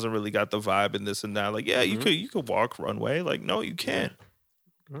such doesn't really got the vibe and this and that. Like, yeah, Mm-hmm. you could walk runway. Like, no, you can't.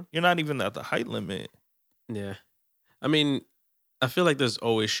 Mm-hmm. You're not even at the height limit. Yeah. I mean, I feel like there's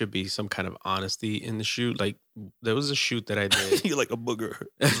always should be some kind of honesty in the shoot. Like there was a shoot that I did. You're like a booger.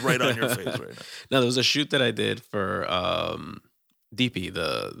 It's right on your face right now. No, there was a shoot that I did for DP,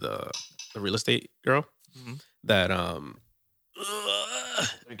 the real estate girl. Mm-hmm. That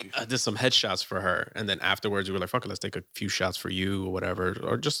Thank you. I did some headshots for her, and then afterwards we were like, "Fuck it, let's take a few shots for you or whatever,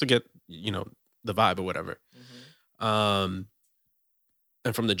 or just to get the vibe or whatever." Mm-hmm.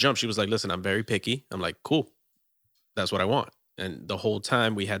 And from the jump, she was like, "Listen, I'm very picky." I'm like, "Cool, that's what I want." And the whole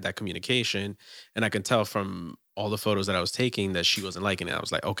time we had that communication, and I can tell from all the photos that I was taking that she wasn't liking it. I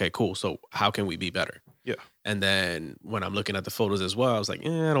was like, "Okay, cool. So how can we be better?" Yeah. And then when I'm looking at the photos as well, I was like,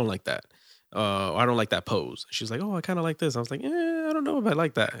 I don't like that. I don't like that pose. She was like, "Oh, I kind of like this." I was like, I don't know if I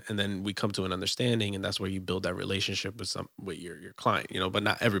like that. And then we come to an understanding, and that's where you build that relationship with your client, but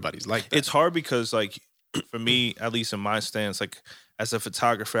not everybody's like that. It's hard because like for me, at least in my stance, like as a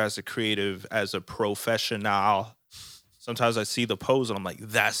photographer, as a creative, as a professional, sometimes I see the pose and I'm like,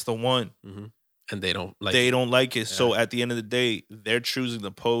 that's the one. Mm-hmm. And they don't like it. Yeah. So at the end of the day, they're choosing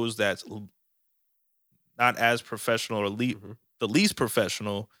the pose that's not as professional or mm-hmm. the least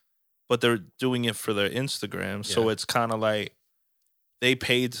professional, but they're doing it for their Instagram. Yeah. So it's kind of like they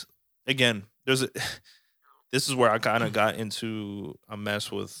paid. Again, this is where I kind of got into a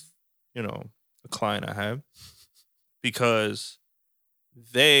mess with, a client I have, because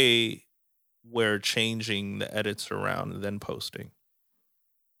they were changing the edits around and then posting.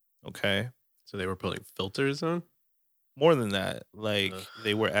 Okay. So they were putting filters on? More than that. Like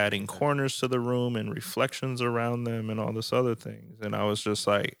they were adding corners to the room and reflections around them and all this other things. And I was just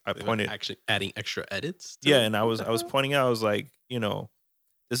like, actually adding extra edits? Yeah. And I was pointing out, I was like,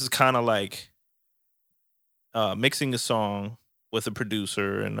 this is kind of like mixing a song with a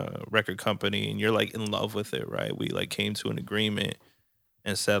producer and a record company, and you're like in love with it, right? We like came to an agreement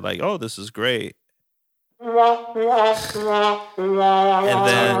and said like, oh, this is great. And then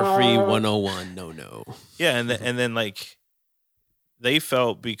free 101, no. Yeah, and then like they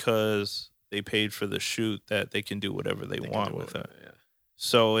felt because they paid for the shoot that they can do whatever they want with it. Yeah.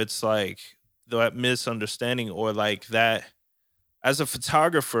 So it's like that misunderstanding, or like that as a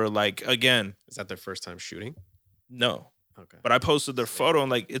photographer, like again, is that their first time shooting? No. Okay. But I posted their photo, and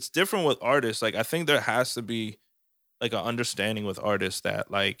like it's different with artists. Like I think there has to be like an understanding with artists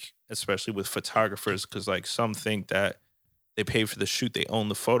that like, especially with photographers, because like some think that they pay for the shoot, they own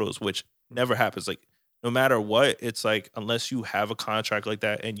the photos, which never happens. Like no matter what, it's like unless you have a contract like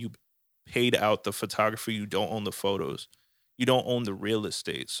that and you paid out the photographer, you don't own the photos. You don't own the real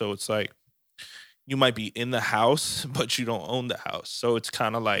estate. So it's like you might be in the house, but you don't own the house. So it's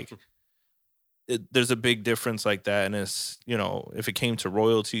kind of like there's a big difference like that. And it's, if it came to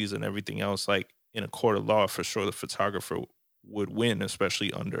royalties and everything else, like in a court of law, for sure the photographer would win,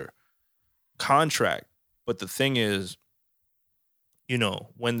 especially under contract. But the thing is,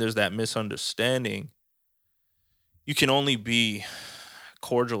 when there's that misunderstanding, you can only be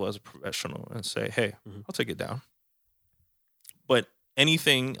cordial as a professional and say, hey, I'll take it down. But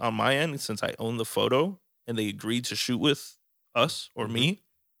anything on my end, since I own the photo and they agreed to shoot with us or me,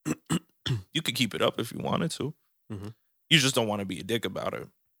 you could keep it up if you wanted to. Mm-hmm. You just don't want to be a dick about it.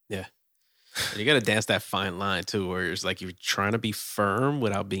 Yeah. And you got to dance that fine line too, where it's like you're trying to be firm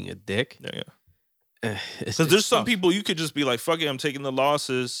without being a dick. Yeah. Because there's some people you could just be like, fuck it, I'm taking the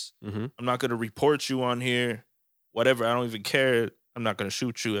losses. Mm-hmm. I'm not going to report you on here. Whatever. I don't even care. I'm not going to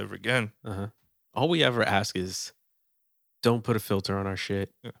shoot you ever again. Uh-huh. All we ever ask is don't put a filter on our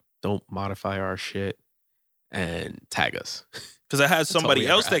shit. Yeah. Don't modify our shit. And tag us. Because I had somebody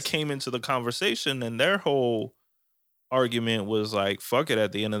else that came into the conversation and their whole argument was like, fuck it,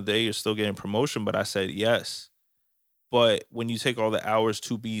 at the end of the day, you're still getting promotion. But I said, yes. But when you take all the hours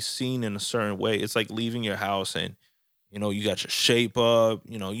to be seen in a certain way, it's like leaving your house and, you got your shape up,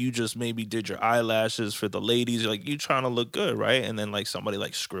 you just maybe did your eyelashes for the ladies. Like you trying to look good, right? And then like somebody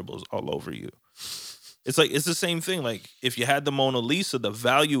like scribbles all over you. It's like, it's the same thing. Like if you had the Mona Lisa, the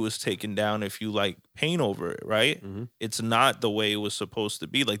value is taken down if you like paint over it, right? Mm-hmm. It's not the way it was supposed to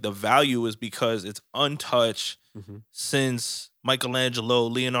be. Like the value is because it's untouched since Michelangelo,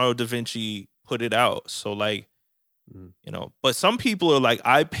 Leonardo da Vinci put it out. So like, but some people are like,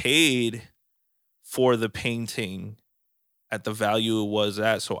 I paid for the painting at the value it was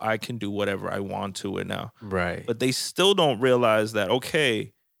at, so I can do whatever I want to it now. Right. But they still don't realize that,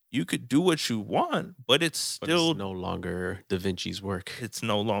 okay, you could do what you want, but it's still no longer Da Vinci's work. It's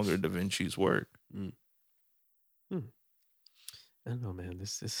no longer Da Vinci's work. I don't know, man.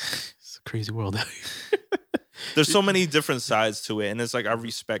 This is a crazy world. There's so many different sides to it, and it's like I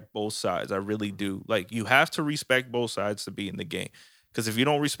respect both sides. I really do. Like, you have to respect both sides to be in the game, because if you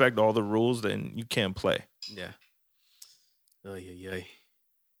don't respect all the rules, then you can't play. Yeah. Oh yeah.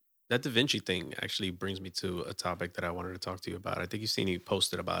 That Da Vinci thing actually brings me to a topic that I wanted to talk to you about. I think you've seen you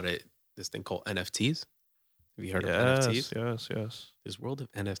posted about it. This thing called NFTs. Have you heard of NFTs? Yes. This world of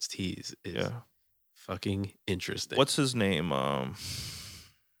NFTs is fucking interesting. What's his name?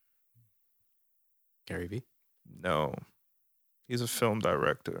 Gary Vee? No. He's a film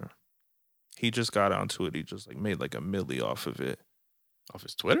director. He just got onto it. He just like made like $1 million off of it. Off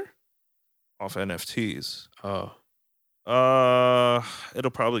his Twitter? Off NFTs. Oh.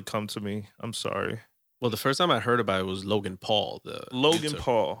 It'll probably come to me. I'm sorry. Well, the first time I heard about it was Logan Paul, the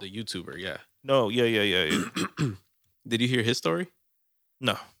YouTuber, yeah. No, yeah. Did you hear his story?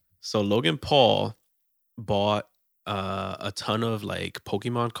 No. So Logan Paul bought a ton of like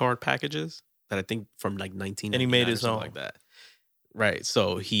Pokemon card packages that I think from like 1999 and he made his own like that. Right.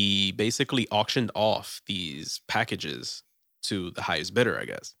 So he basically auctioned off these packages to the highest bidder, I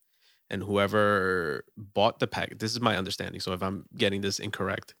guess. And whoever bought the package, this is my understanding. So if I'm getting this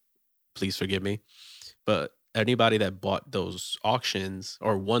incorrect, please forgive me. But anybody that bought those auctions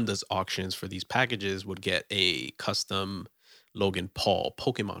or won those auctions for these packages would get a custom Logan Paul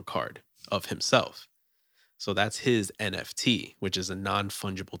Pokemon card of himself. So that's his NFT, which is a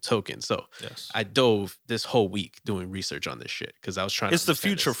non-fungible token. So I dove this whole week doing research on this shit because I was trying to. It's the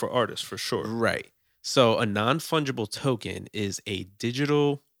future for artists, for sure. Right. So a non-fungible token is a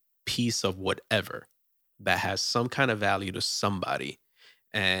digital piece of whatever that has some kind of value to somebody,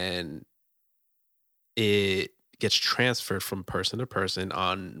 and it gets transferred from person to person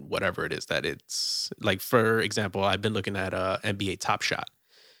on whatever it is that it's like. For example, I've been looking at NBA Top Shot.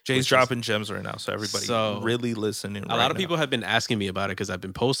 Jay's dropping gems right now, so everybody really listening. A lot of people have been asking me about it because I've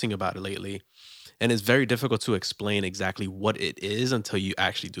been posting about it lately, and it's very difficult to explain exactly what it is until you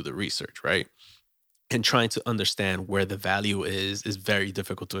actually do the research, right? And trying to understand where the value is very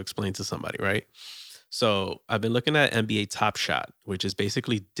difficult to explain to somebody, right? So I've been looking at NBA Top Shot, which is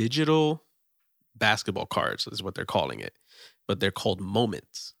basically digital basketball cards, is what they're calling it. But they're called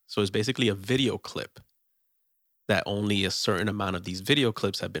moments. So it's basically a video clip that only a certain amount of these video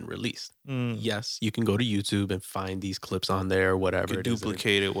clips have been released. Yes, you can go to YouTube and find these clips on there, whatever. You can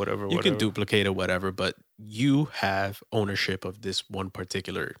duplicate it, whatever. You can duplicate it, whatever, but you have ownership of this one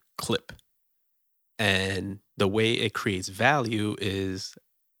particular clip. And the way it creates value is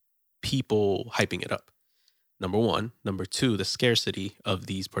people hyping it up. Number one. Number two, the scarcity of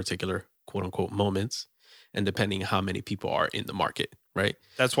these particular quote unquote moments. And depending how many people are in the market, right?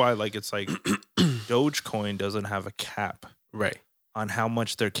 That's why it's like Dogecoin doesn't have a cap. Right. On how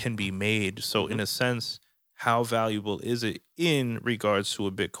much there can be made. So in a sense, how valuable is it in regards to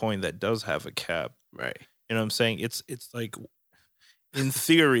a Bitcoin that does have a cap? Right. You know what I'm saying? It's like, in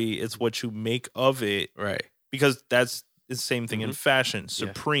theory, it's what you make of it. Right. Because that's the same thing in fashion.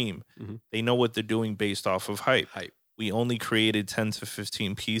 Supreme. They know what they're doing based off of hype. We only created 10 to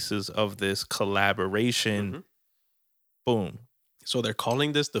 15 pieces of this collaboration. Boom. So they're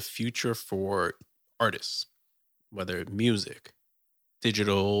calling this the future for artists, whether music,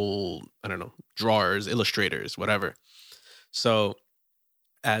 digital, I don't know, drawers, illustrators, whatever. So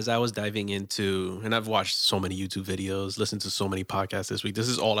as I was diving into, and I've watched so many YouTube videos, listened to so many podcasts this week, this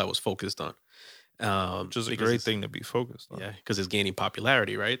is all I was focused on. Which is a great thing to be focused on. Yeah, because it's gaining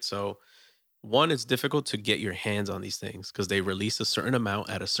popularity, right? So one, it's difficult to get your hands on these things because they release a certain amount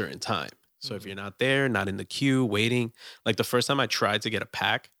at a certain time. So if you're not there, not in the queue, waiting, like the first time I tried to get a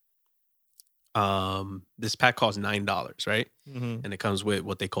pack, this pack costs $9, right? And it comes with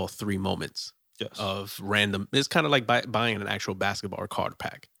what they call 3 moments of random. It's kind of like buying an actual basketball or card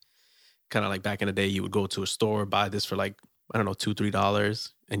pack. Kind of like back in the day, you would go to a store, buy this for like, I don't know, $2,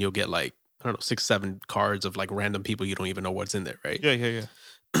 $3, and you'll get like, I don't know, 6, 7 cards of like random people you don't even know what's in there, right? Yeah.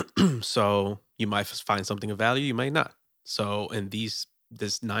 So you might find something of value, you might not. So in this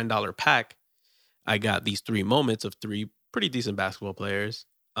 $9 pack, I got these 3 moments of 3 pretty decent basketball players,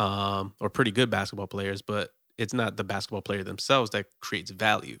 or pretty good basketball players, but it's not the basketball player themselves that creates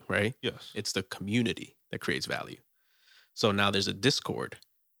value, right? Yes. It's the community that creates value. So now there's a Discord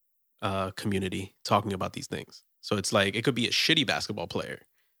community talking about these things. So it's like, it could be a shitty basketball player,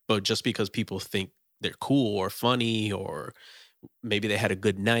 but just because people think they're cool or funny, or maybe they had a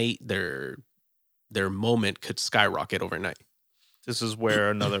good night, their moment could skyrocket overnight. This is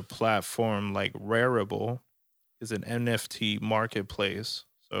where another platform like Rarible is an NFT marketplace.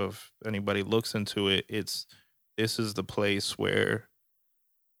 So if anybody looks into it, this is the place where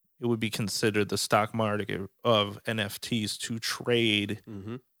it would be considered the stock market of NFTs to trade.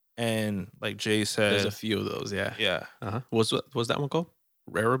 Mm-hmm. And like Jay said, there's a few of those. Yeah. Yeah. What's that one called?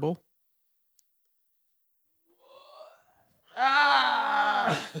 Rarible?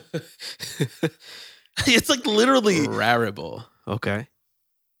 It's like literally Rarible. Okay.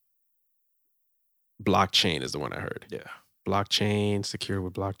 Blockchain is the one I heard. Yeah. Blockchain, secure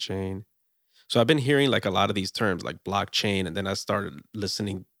with blockchain. So I've been hearing like a lot of these terms like blockchain, and then I started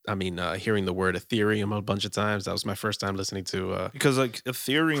hearing the word Ethereum a bunch of times. That was my first time listening to because like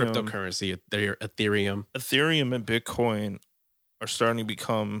Ethereum, cryptocurrency, Ethereum and Bitcoin are starting to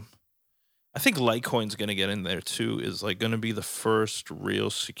become, I think Litecoin's going to get in there too, is like going to be the first real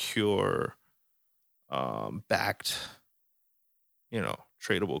secure backed,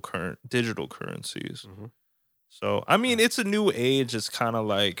 tradable digital currencies. Mm-hmm. So, I mean, it's a new age. It's kind of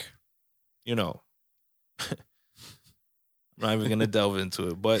like, I'm not even going to delve into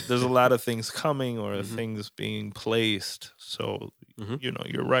it, but there's a lot of things coming or Mm-hmm. things being placed. So,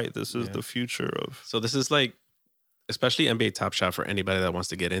 you're right. This is the future of. So this is like, especially NBA Top Shot for anybody that wants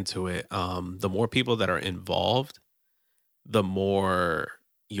to get into it. The more people that are involved, the more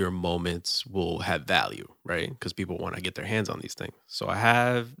your moments will have value, right? Because people want to get their hands on these things. So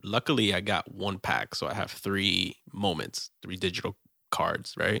luckily I got one pack. So I have 3 moments, 3 digital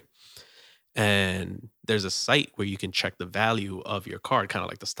cards, right? And there's a site where you can check the value of your card, kind of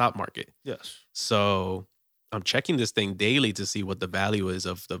like the stock market. Yes. So I'm checking this thing daily to see what the value is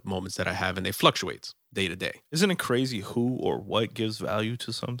of the moments that I have, and it fluctuates day to day. Isn't it crazy who or what gives value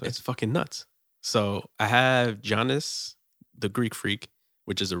to something? It's fucking nuts. So I have Giannis, the Greek Freak,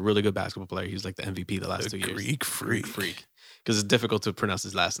 which is a really good basketball player. He's like the MVP the last 2 years. Greek Freak. Because it's difficult to pronounce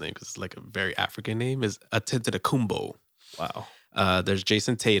his last name because it's like a very African name. Is Antetokounmpo. Wow. There's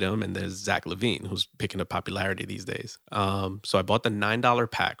Jason Tatum and there's Zach LaVine, who's picking up popularity these days. So I bought the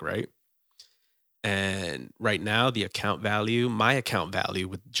 $9 pack, right? And right now, my account value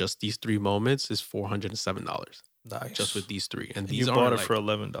with just these 3 moments is $407. Nice. Just with these 3. And you bought it for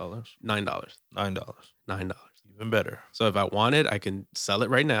 $11. $9. $9. Even better. So if I wanted, I can sell it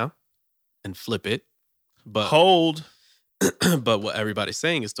right now and flip it. But hold. But what everybody's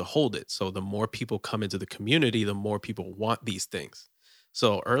saying is to hold it. So the more people come into the community, the more people want these things.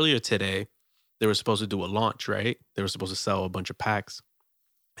 So earlier today, they were supposed to do a launch, right? They were supposed to sell a bunch of packs.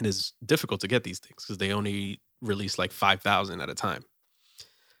 And it's difficult to get these things because they only release like 5,000 at a time.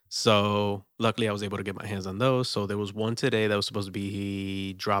 So luckily I was able to get my hands on those. So there was one today that was supposed to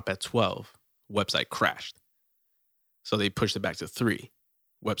be drop at 12. Website crashed. So they pushed it back to 3.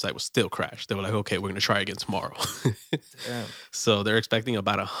 Website was still crashed. They were like, okay, we're going to try again tomorrow. Damn. So they're expecting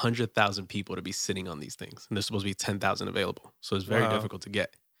about 100,000 people to be sitting on these things. And there's supposed to be 10,000 available. So it's very difficult to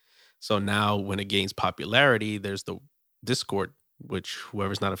get. So now when it gains popularity, there's the Discord, which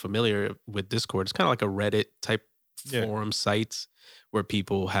whoever's not familiar with Discord, it's kind of like a Reddit type forum sites where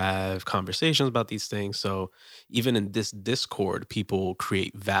people have conversations about these things. So even in this Discord, people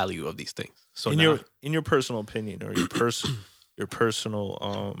create value of these things. So in your personal opinion or your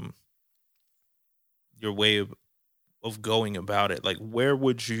personal your way of going about it, like where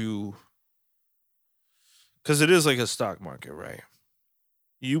would you, because it is like a stock market, right?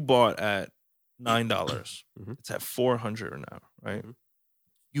 You bought at $9. Mm-hmm. It's at 400 now, right? Mm-hmm.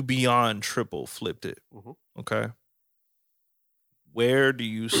 You beyond triple flipped it. Mm-hmm. Okay. Where do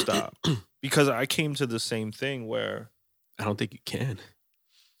you stop? Because I came to the same thing where I don't think you can.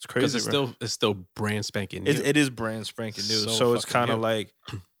 It's crazy. It's still brand spanking new. It is brand spanking new. So it's kind of like,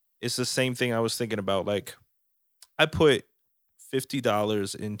 it's the same thing I was thinking about. Like, I put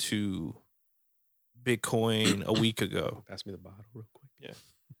 $50 into Bitcoin a week ago. Pass me the bottle real quick. Yeah.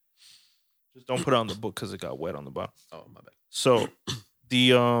 Just don't put it on the book because it got wet on the bottom. Oh, my bad. So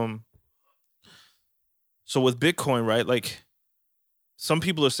so with Bitcoin, right? Like, some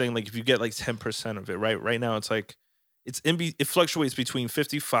people are saying like if you get like 10% of it, right? Right now it's like it fluctuates between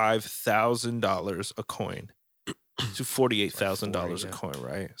 $55,000 a coin to $48,000 a coin,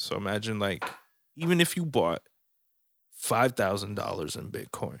 right? So imagine like even if you bought $5,000 in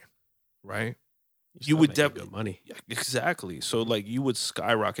Bitcoin, right? You would definitely good money. Yeah, exactly. So like you would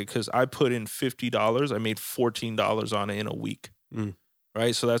skyrocket because I put in $50, I made $14 on it in a week,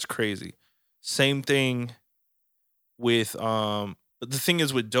 right? So that's crazy. Same thing with the thing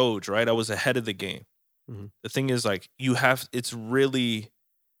is with Doge, right? I was ahead of the game. Mm-hmm. The thing is like it's really,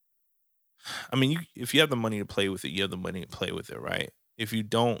 I mean, if you have the money to play with it, you have the money to play with it, right? If you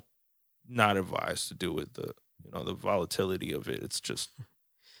don't, not advised to do it. The volatility of it, it's just.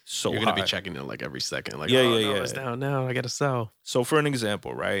 so You're gonna be high. checking it like every second. Like, Yeah, oh yeah, no, yeah. it's down now. I gotta sell. So for an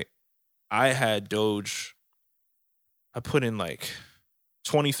example, right? I had Doge. I put in like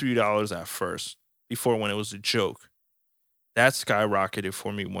 $23 at first before when it was a joke. That skyrocketed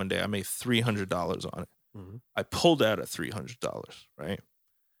for me one day. I made $300 on it. Mm-hmm. I pulled out at $300, right?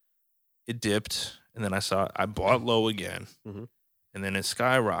 It dipped, and then I bought low again, mm-hmm. and then it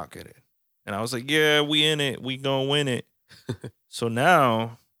skyrocketed. And I was like, yeah, we in it. We gonna win it. So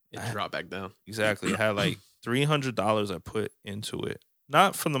now it dropped back down. Exactly. I had like $300 I put into it.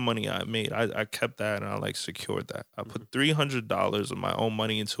 Not from the money I made. I kept that and I like secured that. I put $300 of my own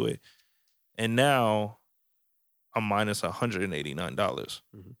money into it. And now I'm minus $189.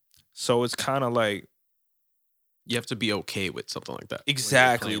 Mm-hmm. So it's kind of like you have to be okay with something like that.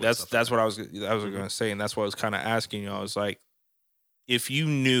 Exactly. That's what I was mm-hmm. going to say, and that's what I was kind of asking you. I was like, if you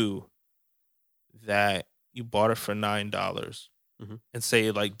knew that you bought it for $9 mm-hmm. and say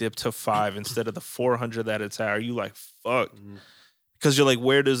it like dipped to $5 instead of the $400 that it's at, are you like, fuck? Mm-hmm. Because you're like,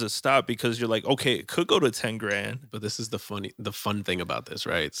 where does it stop? Because you're like, okay, it could go to 10 grand. But this is the fun thing about this,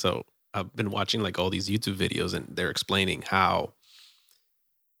 right? So I've been watching like all these YouTube videos and they're explaining how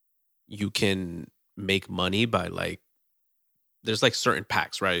you can make money by like, there's like certain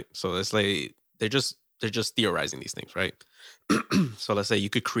packs, right? So it's like, they're just theorizing these things, right? So let's say you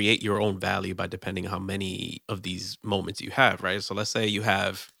could create your own value by depending on how many of these moments you have, right? So let's say you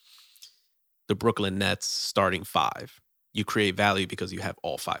have the Brooklyn Nets starting 5. You create value because you have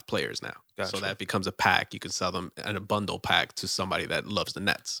all 5 players now. Gotcha. So that becomes a pack. You can sell them in a bundle pack to somebody that loves the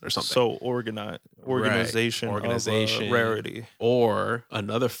Nets or something. So organization of rarity. Or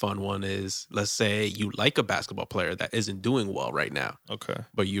another fun one is, let's say you like a basketball player that isn't doing well right now. Okay.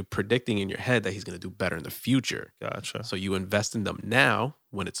 But you're predicting in your head that he's going to do better in the future. Gotcha. So you invest in them now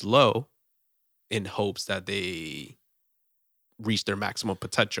when it's low in hopes that they reach their maximum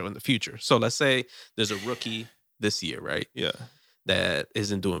potential in the future. So let's say there's a rookie this year, right? Yeah. That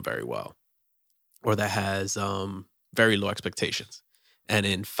isn't doing very well or that has very low expectations. And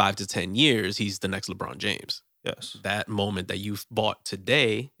in 5 to 10 years, he's the next LeBron James. Yes. That moment that you've bought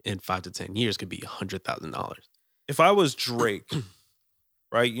today in 5 to 10 years could be $100,000. If I was Drake,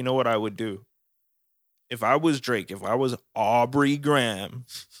 right, you know what I would do? If I was Drake, if I was Aubrey Graham,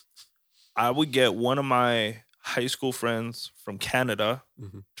 I would get one of my high school friends from Canada,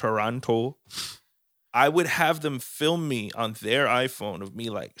 mm-hmm. Toronto. I would have them film me on their iPhone of me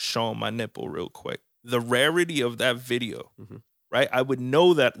like showing my nipple real quick. The rarity of that video, mm-hmm. right? I would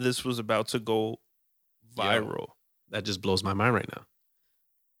know that this was about to go viral. Yo, that just blows my mind right now.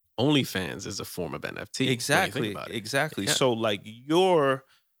 OnlyFans is a form of NFT. Exactly. Exactly. Yeah. So like you're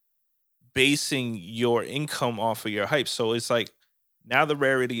basing your income off of your hype. So it's like now the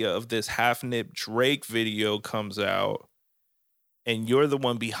rarity of this half-nip Drake video comes out. And you're the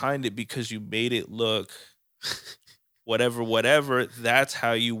one behind it because you made it look whatever. That's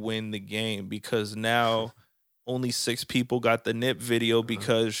how you win the game, because now only 6 people got the nip video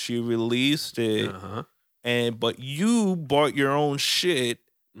because she released it. Uh-huh. But you bought your own shit.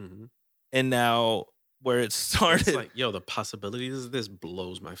 Mm-hmm. And now where it started. It's like, yo, the possibilities of this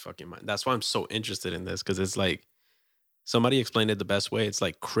blows my fucking mind. That's why I'm so interested in this, because it's like somebody explained it the best way. It's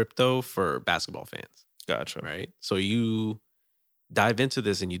like crypto for basketball fans. Gotcha. Right? So you dive into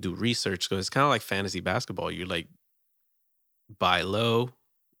this and you do research, because it's kind of like fantasy basketball. You like buy low,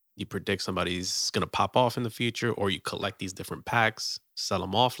 you predict somebody's going to pop off in the future, or you collect these different packs, sell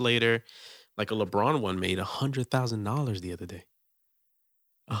them off later. Like a LeBron one made $100,000 the other day.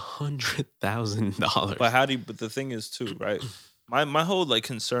 $100,000. But the thing is too, right? My whole like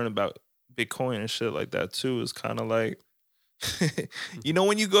concern about Bitcoin and shit like that too is kind of like, you know,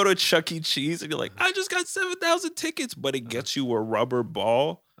 when you go to Chuck E. Cheese and you're like, I just got 7,000 tickets, but it gets you a rubber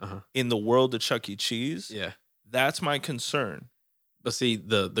ball in the world of Chuck E. Cheese. Yeah. That's my concern. But see,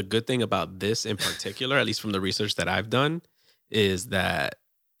 the good thing about this in particular, at least from the research that I've done, is that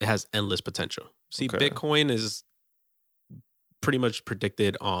it has endless potential. See, Bitcoin is pretty much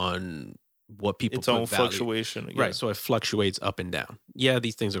predicted on what people its own fluctuation. Yeah. Right. So it fluctuates up and down. Yeah,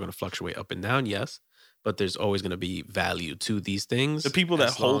 these things are going to fluctuate up and down, yes. But there's always going to be value to these things. The people that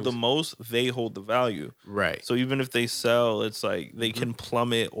hold the most, they hold the value. Right. So even if they sell, it's like they can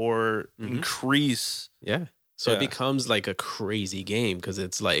plummet or increase. Yeah. So it becomes like a crazy game, because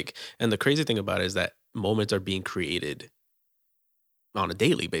it's like, and the crazy thing about it is that moments are being created on a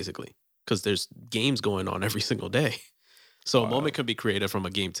daily, basically, because there's games going on every single day. So a moment could be created from a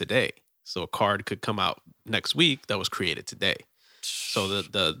game today. So a card could come out next week that was created today. So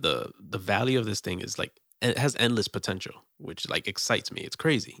the value of this thing is like, it has endless potential, which like excites me. It's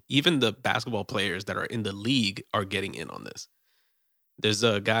crazy. Even the basketball players that are in the league are getting in on this. There's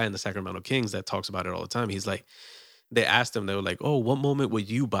a guy in the Sacramento Kings that talks about it all the time. He's like, they asked him, they were like, "Oh, what moment would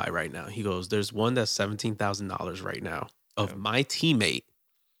you buy right now?" He goes, "There's one that's $17,000 right now of my teammate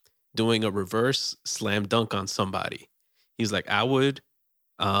doing a reverse slam dunk on somebody." He's like, "I would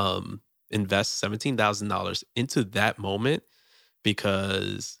invest $17,000 into that moment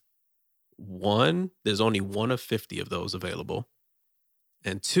because one, there's only one of 50 of those available,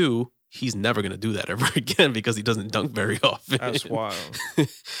 and two, he's never going to do that ever again because he doesn't dunk very often." That's wild.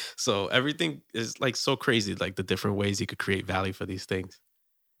 So everything is like so crazy, like the different ways you could create value for these things.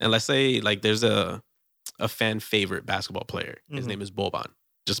 And let's say like there's a fan favorite basketball player. His name is Boban.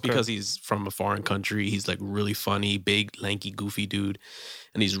 Just because he's from a foreign country, he's like really funny, big, lanky, goofy dude.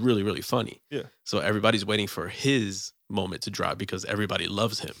 And he's really, really funny. Yeah. So everybody's waiting for his moment to drop because everybody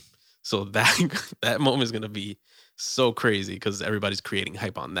loves him. So that moment is going to be so crazy because everybody's creating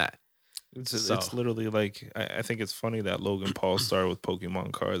hype on that. It's literally like, I think it's funny that Logan Paul started with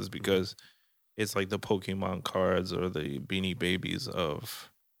Pokemon cards because it's like the Pokemon cards or the Beanie Babies of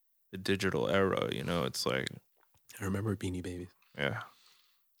the digital era. You know, it's like, I remember Beanie Babies. Yeah.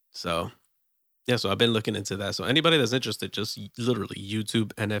 So, yeah, so I've been looking into that. So anybody that's interested, just literally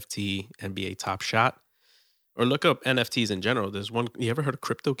YouTube NFT NBA Top Shot or look up NFTs in general. There's one, you ever heard of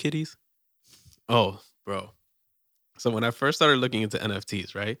CryptoKitties? Oh, bro. So when I first started looking into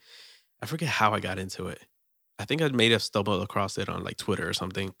NFTs, right? I forget how I got into it. I think I may have stumbled across it on like Twitter or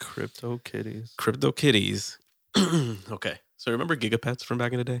something. CryptoKitties. CryptoKitties. Okay. So remember Gigapets from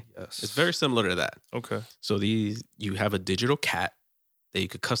back in the day? Yes. It's very similar to that. Okay. So you have a digital cat that you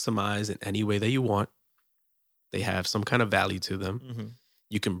could customize in any way that you want. They have some kind of value to them. Mm-hmm.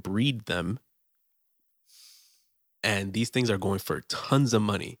 You can breed them. And these things are going for tons of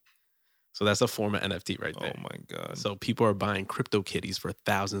money. So that's a form of NFT right there. Oh my God. So people are buying CryptoKitties for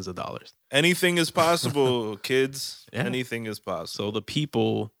thousands of dollars. Anything is possible, kids. Yeah. Anything is possible. So the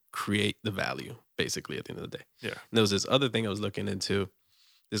people create the value, basically, at the end of the day. Yeah. And there was this other thing I was looking into.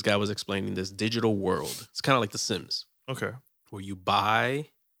 This guy was explaining this digital world. It's kind of like The Sims. Okay. Where you buy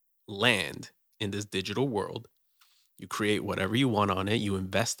land in this digital world. You create whatever you want on it. You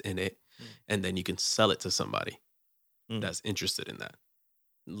invest in it. And then you can sell it to somebody that's interested in that.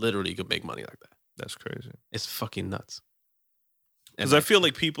 Literally, you could make money like that. That's crazy. It's fucking nuts. Because I feel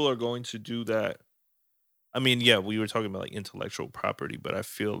like people are going to do that. I mean, yeah, we were talking about like intellectual property, but I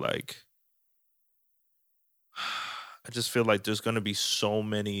feel like there's going to be so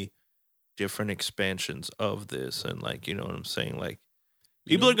many different expansions of this, and like, you know what I'm saying? Like,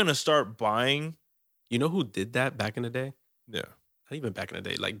 people are going to start buying. You know who did that back in the day? Yeah. Not even back in the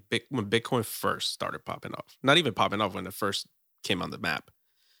day. Like when Bitcoin first started popping off. Not even popping off when it first came on the map.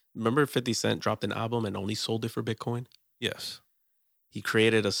 Remember 50 Cent dropped an album and only sold it for Bitcoin? Yes. He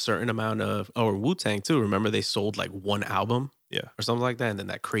created a certain amount of, or Wu-Tang too. Remember they sold like one album? Yeah. Or something like that. And then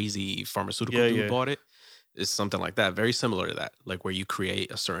that crazy pharmaceutical dude bought it. It's something like that. Very similar to that. Like where you create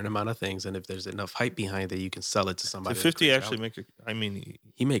a certain amount of things. And if there's enough hype behind it, you can sell it to somebody. Did 50 actually make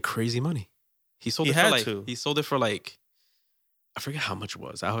he made crazy money. He sold it for like, I forget how much it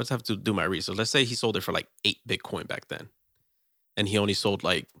was. I always have to do my research. Let's say he sold it for like 8 Bitcoin back then. And he only sold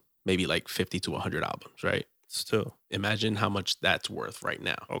like maybe like 50 to 100 albums, right? Still. Imagine how much that's worth right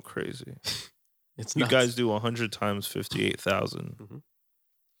now. Oh, crazy. It's you nuts. guys do 100 times 58,000. Mm-hmm.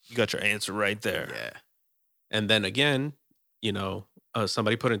 You got your answer right there. Yeah. And then again, you know,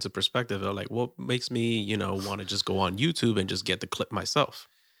 somebody put into perspective, they're like, what makes me, you know, want to just go on YouTube and just get the clip myself?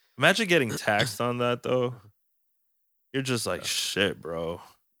 Imagine getting taxed on that, though. You're just like, shit, bro.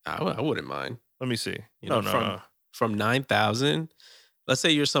 I wouldn't mind. Let me see. From 9,000, let's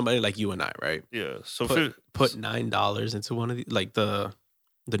say you're somebody like you and I, right? Yeah. So put $9 into one of these, like the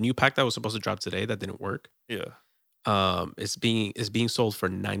new pack that was supposed to drop today that didn't work. Yeah. It's being sold for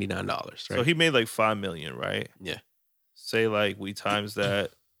 $99, right? So he made like $5 million, right? Yeah. Say like we times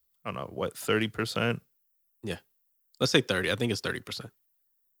that, I don't know, what, 30%? Yeah. Let's say 30. I think it's 30%.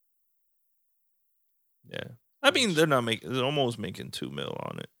 Yeah. I mean, they're almost making $2 million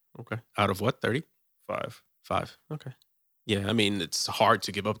on it. Okay. Out of what? 30? 5. Okay. Yeah. I mean, it's hard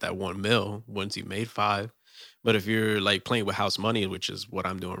to give up that $1 million once you made 5. But if you're like playing with house money, which is what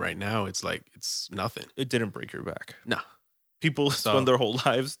I'm doing right now, it's like, it's nothing. It didn't break your back. No. People spend their whole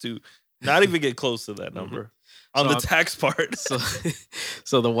lives to not even get close to that number on the tax part.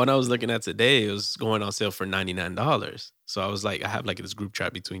 So the one I was looking at today, it was going on sale for $99. So I was like, I have like this group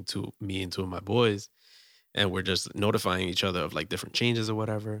chat between me and 2 of my boys, and we're just notifying each other of like different changes or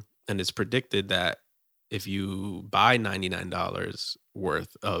whatever. And it's predicted that if you buy $99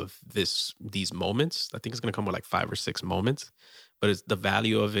 worth of these moments, I think it's going to come with like 5 or 6 moments, but the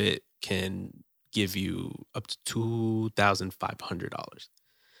value of it can give you up to $2,500.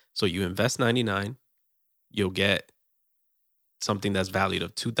 So you invest 99, you'll get something that's valued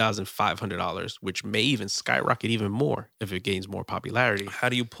of $2,500, which may even skyrocket even more if it gains more popularity. How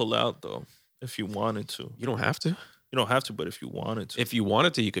do you pull out though? If you wanted to, You don't have to. you don't have to. But if you wanted to, If you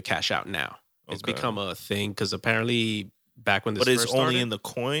wanted to, you could cash out now. It's Okay. become a thing because apparently back when this but it's first only started, in the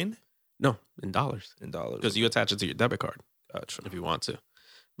coin no, in dollars, in dollars. because you attach it to your debit card Gotcha. if you want to.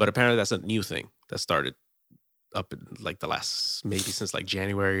 But apparently that's a new thing that started up in like the last, maybe since like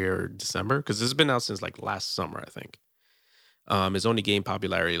January or December, because this has been out since like last summer, I think. It's only gained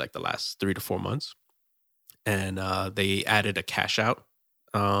popularity like the last 3 to 4 months, and they added a cash out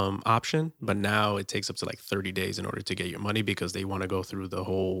option, but now it takes up to like 30 days in order to get your money because they want to go through the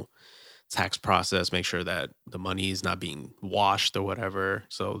whole tax process, make sure that the money is not being washed or whatever.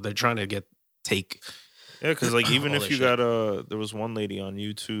 So they're trying to take. Yeah, because like even all if that you shit. got there was one lady on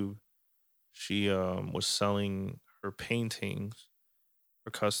YouTube, she was selling her paintings,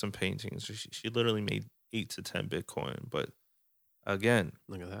 her custom paintings. She literally made 8 to 10 Bitcoin. But again,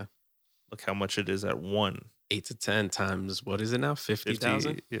 Look at that. look how much it is at one. 8 to 10 times, what is it now?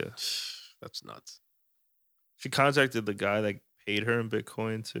 50,000? Yeah. That's nuts. She contacted the guy that paid her in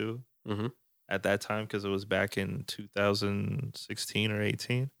Bitcoin too Mm-hmm. at that time because it was back in 2016 or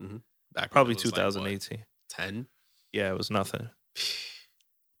 18. Back Probably when it was like, what, 2018. 10? Yeah, it was nothing.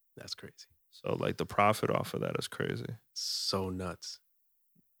 That's crazy. So like the profit off of that is crazy. So nuts.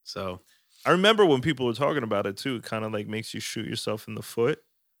 So I remember when people were talking about it too, it kind of like makes you shoot yourself in the foot.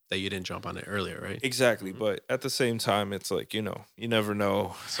 that you didn't jump on it earlier, right? Exactly. Mhm. But at the same time, it's like, you never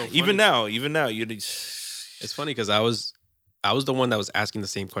know. So Even funny. now, It's funny because I was the one that was asking the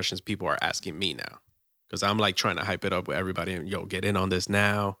same questions people are asking me now, because I'm like trying to hype it up with everybody and get in on this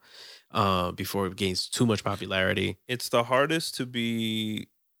now before it gains too much popularity. It's the hardest to be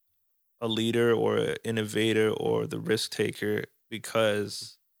a leader or an innovator or the risk taker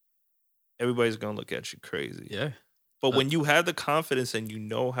because everybody's going to look at you crazy. Yeah. But when you have the confidence and you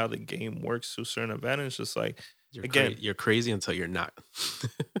know how the game works to a certain advantage, it's just like, You're crazy until you're not.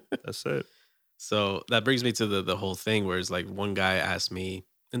 that's it. So that brings me to the whole thing where it's like one guy asked me,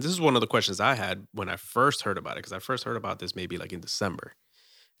 and this is one of the questions I had when I first heard about it, because I first heard about this maybe like in December.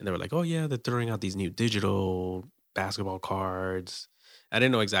 And they were like, oh, yeah, they're throwing out these new digital basketball cards. I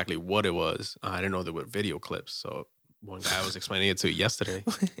didn't know exactly what it was. I didn't know there were video clips. So one guy I was explaining it to yesterday.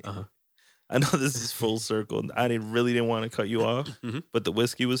 Uh-huh. I know this is full circle. I really didn't want to cut you off, Mhm. but the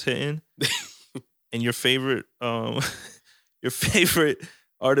whiskey was hitting. And your favorite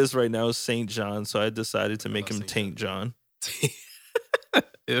artist right now is Saint John, so I decided to make him Saint Taint John.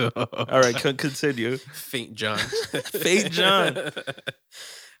 Ew. All right, continue. Faint John. Faint John.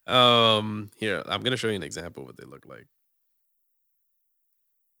 Here, I'm gonna show you an example of what they look like,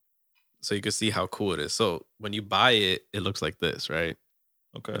 so you can see how cool it is. So when you buy it, it looks like this, right?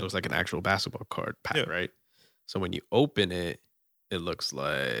 Okay. It looks like an actual basketball card pack, Yeah. right? So when you open it, it looks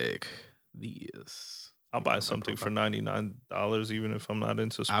like this. I'll buy something for $99 even if I'm not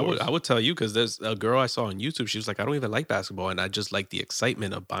into I sports. would tell you, because there's a girl I saw on YouTube. She was like, I don't even like basketball, and I just like the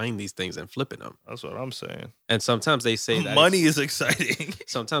excitement of buying these things and flipping them. That's what I'm saying. And sometimes they say that Money is exciting.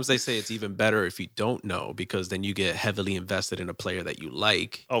 sometimes they say it's even better if you don't know, because then you get heavily invested in a player that you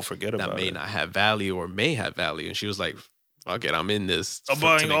like Oh, forget that about may it. not have value or may have value. And she was like, fuck it, I'm in this. I'm to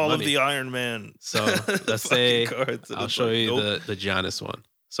buying make all money. of the Iron Man. So let's fucking say cards. And I'll it's show like, you nope. the Giannis one.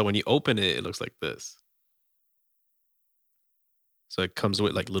 So when you open it, it looks like this. So it comes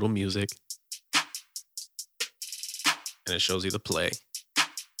with like little music, and it shows you the play.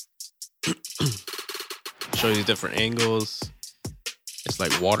 Shows you different angles. It's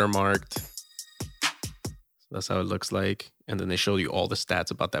like watermarked. So that's how it looks like. And then they show you all the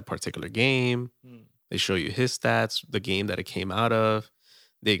stats about that particular game. They show you his stats, the game that it came out of,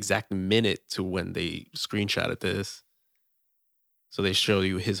 the exact minute to when they screenshotted this. So they show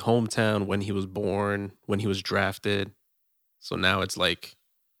you his hometown, when he was born, when he was drafted. So now it's like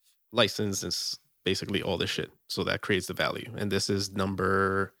licensed and basically all this shit. So that creates the value. And this is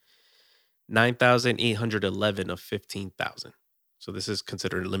number 9,811 of 15,000. So this is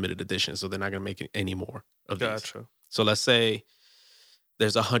considered a limited edition. So they're not going to make any more of these. Gotcha. So let's say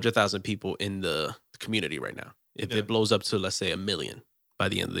there's 100,000 people in the community right now. If it blows up to, let's say, 1 million by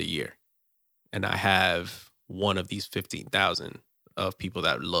the end of the year, and I have one of these 15,000 of people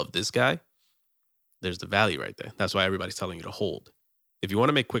that love this guy, there's the value right there. That's why everybody's telling you to hold. If you want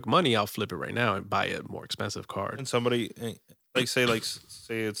to make quick money, I'll flip it right now and buy a more expensive card. And somebody say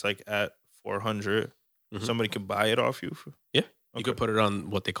it's like at 400, Mhm. somebody could buy it off you. Yeah. You Okay. could put it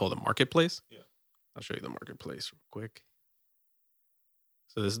on what they call the marketplace. Yeah. I'll show you the marketplace real quick.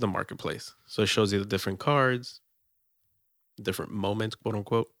 So this is the marketplace. So it shows you the different cards, different moments, quote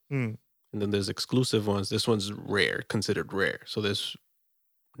unquote. Hmm. And then there's exclusive ones. This one's rare, considered rare. So there's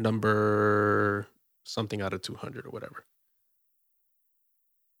number something out of 200 or whatever.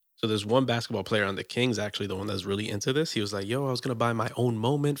 So there's one basketball player on the Kings, actually the one that's really into this. He was like, yo, I was going to buy my own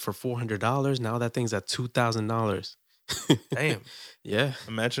moment for $400. Now that thing's at $2,000. Damn. Yeah.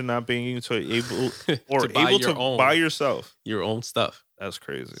 Imagine not being able to own, buy yourself your own stuff. That's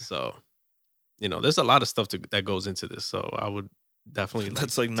crazy. So, there's a lot of stuff that goes into this. So I would definitely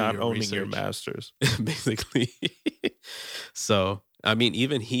that's like not owning research. Your masters. Basically. So, I mean,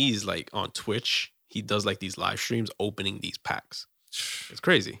 even he's like on Twitch, he does like these live streams opening these packs. It's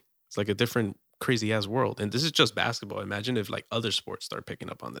crazy. It's like a different crazy ass world. And this is just basketball. Imagine if like other sports start picking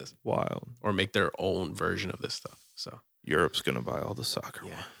up on this. Wild. Or make their own version of this stuff. So Europe's going to buy all the soccer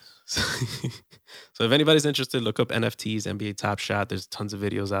ones. So if anybody's interested, look up NFTs, NBA Top Shot. There's tons of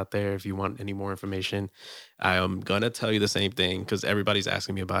videos out there if you want any more information. I am going to tell you the same thing because everybody's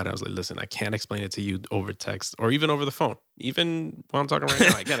asking me about it. I was like, listen, I can't explain it to you over text or even over the phone. Even while I'm talking right now,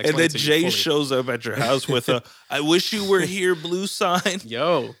 I can't explain and then it to Jay you fully. shows up at your house with a, I wish you were here blue sign.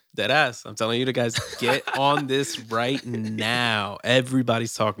 Yo, dead ass. I'm telling you to guys, get on this right now.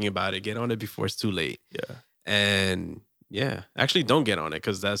 Everybody's talking about it. Get on it before it's too late. Yeah. And yeah, actually don't get on it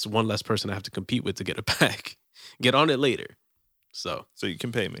because that's one less person I have to compete with to get it back. Get on it later. So you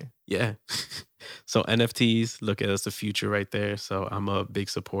can pay me. Yeah. So NFTs, look at us, the future right there. So I'm a big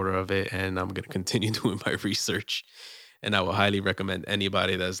supporter of it and I'm going to continue doing my research. And I will highly recommend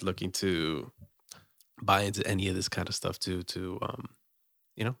anybody that's looking to buy into any of this kind of stuff to do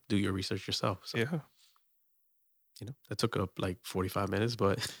your research yourself. So, yeah. That took up like 45 minutes,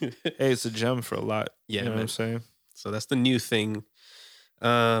 but hey, it's a gem for a lot. Yeah, you know what I'm saying? So that's the new thing.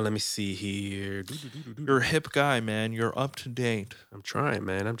 Let me see here. You're a hip guy, man. You're up to date. I'm trying,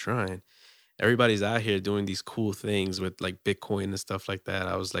 man. I'm trying. Everybody's out here doing these cool things with like Bitcoin and stuff like that.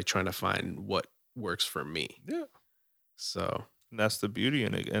 I was like trying to find what works for me. Yeah. So and that's the beauty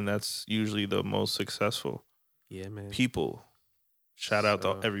in it. And that's usually the most successful people. Shout out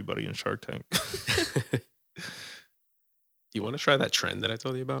to everybody in Shark Tank. You want to try that trend that I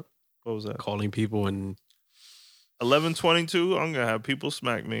told you about? What was that? Calling people and 11:22. I'm gonna have people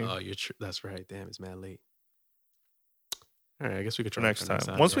smack me. Oh, that's right. Damn, it's mad late. All right, I guess we could try next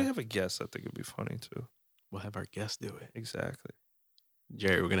time. Once we have a guest, I think it'd be funny too. We'll have our guest do it. Exactly.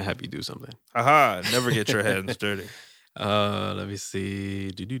 Jerry, we're gonna have you do something. Aha! Never get your hands dirty. Let me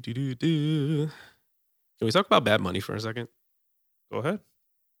see. Can we talk about Bad Bunny for a second? Go ahead.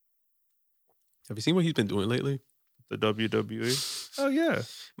 Have you seen what he's been doing lately? The WWE. Oh yeah.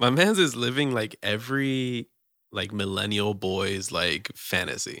 My man's is living like every like millennial boy's like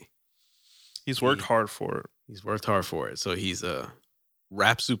fantasy. He's worked hard for it. He's worked hard for it. So he's a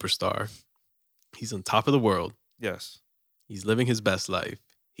rap superstar. He's on top of the world. Yes. He's living his best life.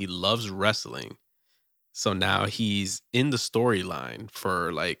 He loves wrestling. So now he's in the storyline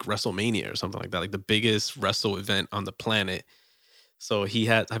for like WrestleMania or something like that, like the biggest wrestle event on the planet. So have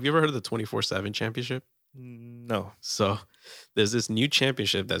you ever heard of the 24/7 championship? No. So there's this new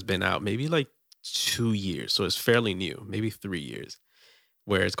championship that's been out maybe like 2 years. So it's fairly new, maybe 3 years,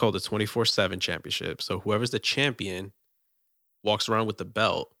 where it's called the 24/7 championship. So whoever's the champion walks around with the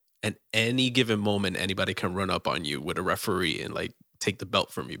belt, and any given moment, anybody can run up on you with a referee and like take the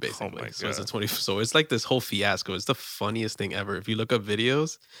belt from you, basically. Oh my so God. So it's like this whole fiasco. It's the funniest thing ever. If you look up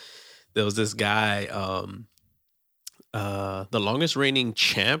videos, there was this guy, the longest reigning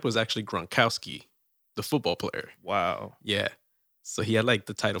champ was actually Gronkowski, the football player. Wow. Yeah. So he had like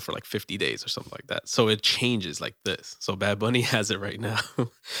the title for like 50 days or something like that. So it changes like this. So Bad Bunny has it right now.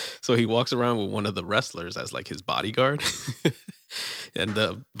 So he walks around with one of the wrestlers as like his bodyguard. And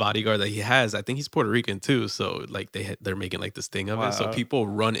the bodyguard that he has, I think he's Puerto Rican too. So like they're making like this thing of it. So people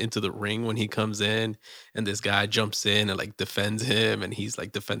run into the ring when he comes in, and this guy jumps in and like defends him, and he's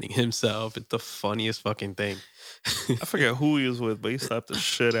like defending himself. It's the funniest fucking thing. I forget who he was with, but he slapped the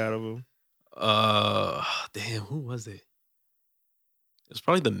shit out of him. Damn, who was it? It was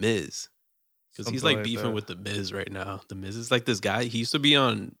probably The Miz. Because he's like beefing with The Miz right now. The Miz is like this guy. He used to be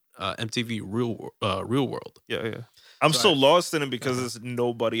on MTV Real World. Yeah. I'm so lost in it because it's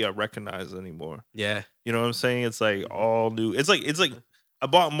nobody I recognize anymore. Yeah. You know what I'm saying? It's like all new. It's like I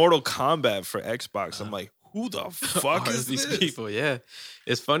bought Mortal Kombat for Xbox. I'm like, who the fuck is these this? people? Yeah.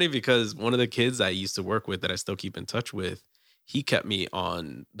 It's funny because one of the kids I used to work with that I still keep in touch with, he kept me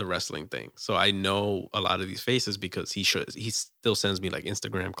on the wrestling thing. So I know a lot of these faces because he still sends me like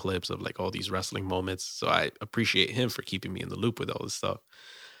Instagram clips of like all these wrestling moments. So I appreciate him for keeping me in the loop with all this stuff.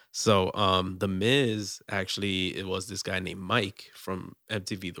 So, the Miz actually it was this guy named Mike from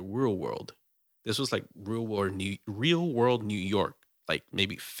MTV The Real World. This was like Real World New York, like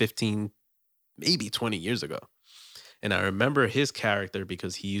maybe 15, maybe 20 years ago. And I remember his character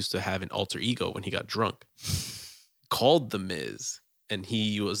because he used to have an alter ego when he got drunk called The Miz. And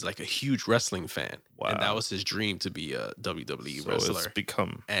he was like a huge wrestling fan. Wow. And that was his dream to be a WWE So wrestler. it's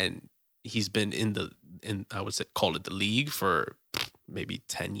become And he's been in I would say call it the league for maybe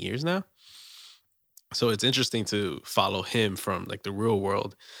 10 years now. So it's interesting to follow him from like the real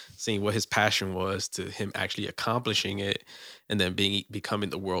world, seeing what his passion was to him actually accomplishing it and then becoming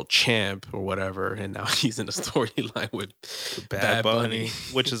the world champ or whatever. And now he's in a storyline with Bad Bunny,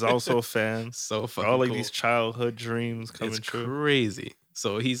 which is also a fan. So fucking all like cool. these childhood dreams coming true. Crazy.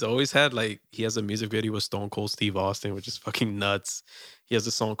 So he's always had he has a music video with Stone Cold Steve Austin, which is fucking nuts. He has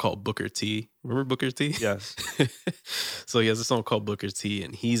a song called Booker T. Remember Booker T? Yes. So he has a song called Booker T,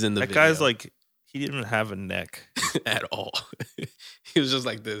 and he's in the video. That guy's like, he didn't even have a neck at all. He was just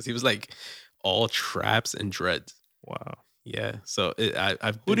like this. He was like all traps and dreads. Wow. Yeah. So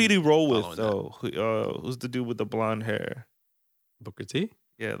I've who did he roll with though? Who's the dude with the blonde hair? Booker T?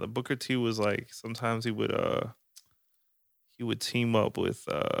 Yeah, the Booker T was like sometimes he would team up with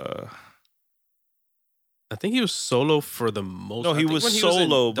I think he was solo for the most. No, he was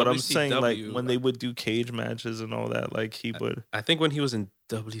solo, but I'm saying like when they would do cage matches and all that, like he would. I think when he was in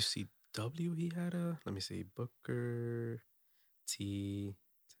WCW, he had let me see, Booker T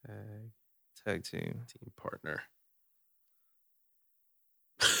tag team partner.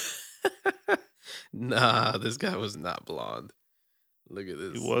 Nah, this guy was not blonde. Look at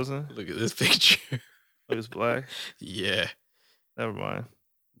this. He wasn't? Look at this picture. He was black? Yeah. Never mind.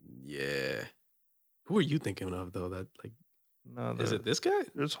 Yeah. Who are you thinking of though? That like, no, is it this guy?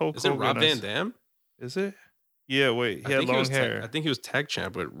 There's Hulk Is it Rob Van Dam? Is it? Yeah, wait. He had long hair. I think he was tag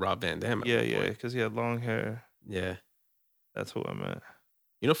champ with Rob Van Dam. Yeah, because he had long hair. Yeah, that's who I meant.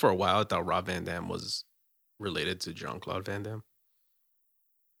 You know, for a while I thought Rob Van Dam was related to Jean-Claude Van Damme.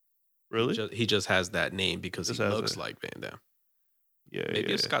 Really? He just has that name because he looks like Van Damme. Yeah,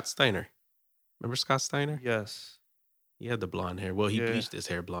 maybe it's Scott Steiner. Remember Scott Steiner? Yes. He had the blonde hair. Well, he bleached his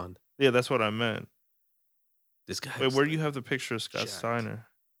hair blonde. Yeah, that's what I meant. This guy. Wait, where do you have the picture of Scott Steiner?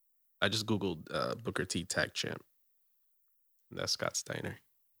 I just Googled Booker T tag champ. That's Scott Steiner.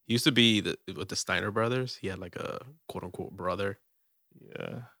 He used to be with the Steiner brothers. He had like a quote unquote brother.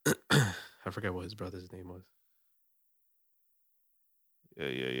 Yeah. I forget what his brother's name was.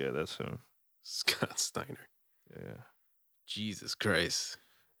 Yeah. That's him. Scott Steiner. Yeah. Jesus Christ.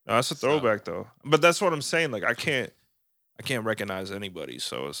 No, that's a throwback though. But that's what I'm saying. Like I can't recognize anybody.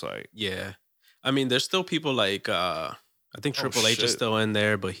 So it's like, yeah. I mean, there's still people like I think Triple H is still in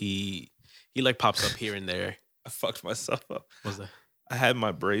there, but he like pops up here and there. I fucked myself up. What's that? I had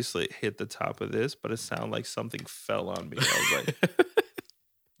my bracelet hit the top of this, but it sounded like something fell on me. I was like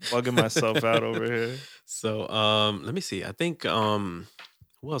bugging myself out over here. So let me see. I think who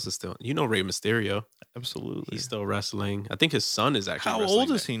else is still? You know Rey Mysterio. Absolutely. He's still wrestling. I think his son is actually How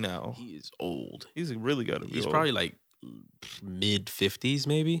old is he now? He is old. He's really got to be He's old. probably like mid 50s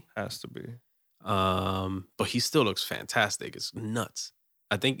maybe. Has to be. But he still looks fantastic. It's nuts.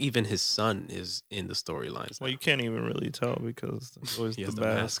 I think even his son is in the storylines. Well, you can't even really tell because always he has the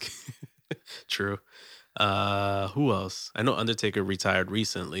mask. True. Who else? I know Undertaker retired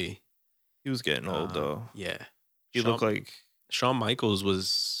recently. He was getting old though. Yeah. He looked like Shawn Michaels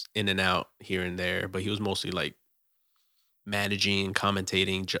was in and out here and there, but he was mostly like managing,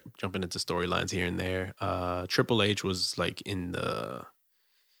 commentating, jumping into storylines here and there. Triple H was like in the.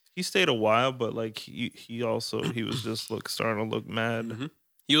 He stayed a while, but like he was just starting to look mad. Mm-hmm.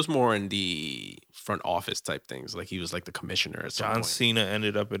 He was more in the front office type things. Like he was like the commissioner. At some John point. Cena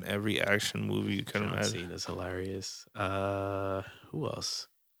ended up in every action movie you can imagine. John Cena's hilarious. Who else?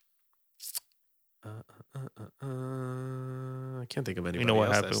 I can't think of anybody. You know what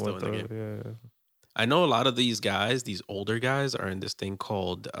else happened that's with still in the game. Yeah. I know a lot of these guys, these older guys, are in this thing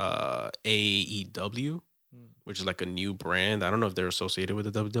called AEW, which is like a new brand. I don't know if they're associated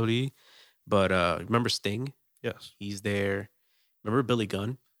with the WWE, but remember Sting? Yes, he's there. Remember Billy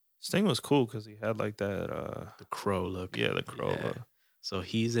Gunn? Sting was cool because he had like that the crow look. Yeah, the crow look. So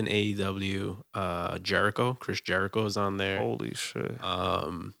he's in AEW. Jericho, Chris Jericho is on there. Holy shit.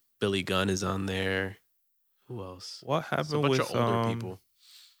 Billy Gunn is on there. Who else? What happened it's a bunch with of older people?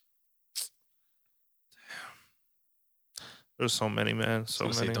 There's so many, man. So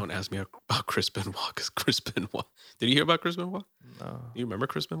many. Say, don't ask me about Chris Benoit because Chris Benoit. Did you hear about Chris Benoit? No. Do you remember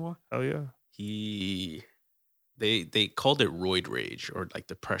Chris Benoit? Oh yeah. They called it roid rage or like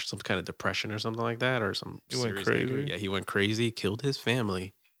depression, some kind of depression or something like that, or some. He went crazy. Yeah, he went crazy, killed his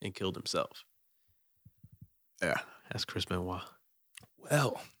family, and killed himself. Yeah, that's Chris Benoit.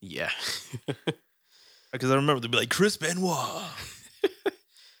 Well, yeah, because I remember they'd be like Chris Benoit.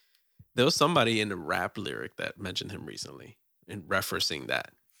 There was somebody in the rap lyric that mentioned him recently in referencing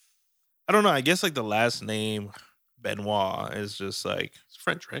that. I don't know. I guess like the last name Benoit is just like It's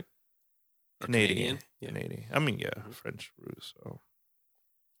French, right? Canadian. Yeah. Canadian. I mean, yeah, French root. So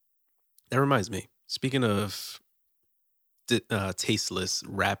that reminds me. Speaking of tasteless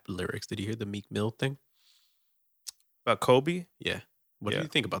rap lyrics, did you hear the Meek Mill thing about Kobe? Yeah. What do you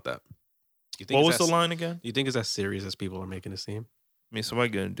think about that? You think what was the line again? Do you think it's as serious as people are making it seem? I mean, somebody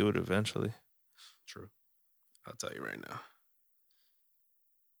gonna do it eventually. True. I'll tell you right now.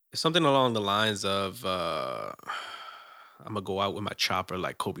 It's something along the lines of I'm gonna go out with my chopper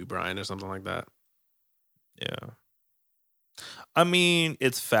like Kobe Bryant or something like that. Yeah. I mean,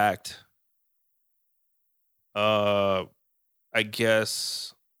 it's fact. I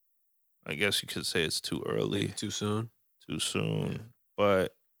guess you could say it's too early. Maybe too soon. Too soon. Yeah.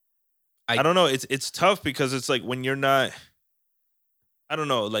 But I don't know. It's tough because it's like when you're not, I don't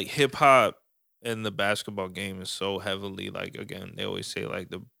know, like hip hop and the basketball game is so heavily like, again, they always say like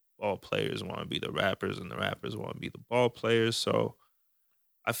the ball players want to be the rappers and the rappers want to be the ball players. So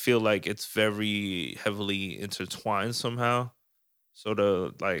I feel like it's very heavily intertwined somehow. So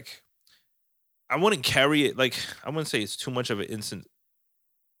the like, I wouldn't carry it like, I wouldn't say it's too much of an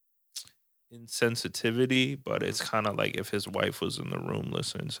insensitivity, but it's kind of like if his wife was in the room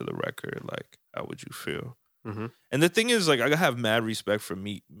listening to the record, like how would you feel? Mm-hmm. And the thing is, like, I have mad respect for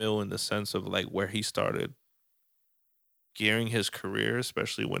Meek Mill in the sense of like where he started gearing his career,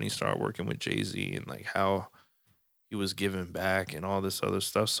 especially when he started working with Jay-Z and like how he was giving back and all this other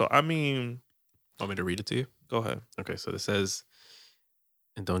stuff. So I mean, want me to read it to you? Go ahead. Okay, so it says,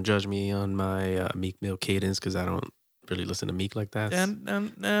 and don't judge me on my Meek Mill cadence because I don't really listen to Meek like that.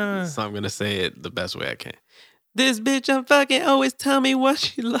 So I'm gonna say it the best way I can. This bitch I'm fucking always tell me what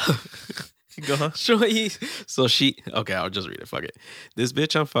she love. Go on. Okay, I'll just read it. Fuck it. This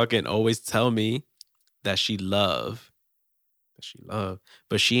bitch I'm fucking always tell me that she love,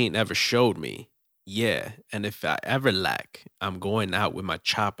 but she ain't ever showed me. Yeah, and if I ever lack, I'm going out with my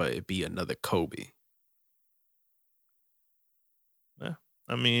chopper. It be another Kobe. Yeah,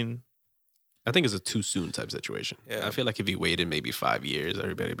 I mean, I think it's a too soon type situation. Yeah. I feel like if he waited maybe 5 years,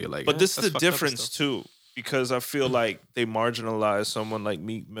 everybody would be like, but this is the difference too, because I feel like they marginalize someone like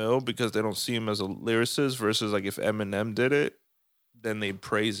Meek Mill because they don't see him as a lyricist versus like if Eminem did it, then they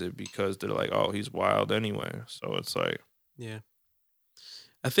praise it because they're like, oh, he's wild anyway. So it's like, yeah.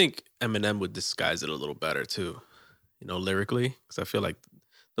 I think Eminem would disguise it a little better too, lyrically, because I feel like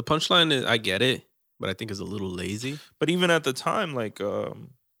the punchline is, I get it, but I think it's a little lazy. But even at the time, like,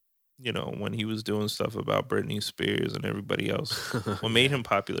 when he was doing stuff about Britney Spears and everybody else, what made him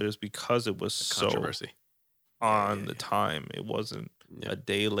popular is because it was so controversy on the time. It wasn't a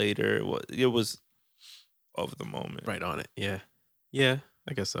day later. It was of the moment. Right on it. Yeah. Yeah,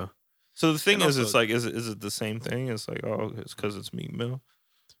 I guess so. So the thing is, it's like, is it the same thing? It's like, oh, it's because it's Meek Mill.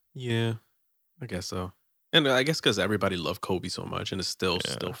 Yeah, I guess so. And I guess because everybody loved Kobe so much and it's still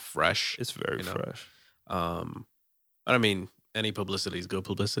fresh. It's very fresh. But I mean, any publicity is good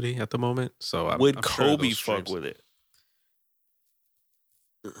publicity at the moment. So would Kobe fuck with it?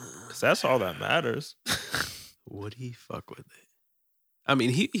 Because that's all that matters. Would he fuck with it? I mean,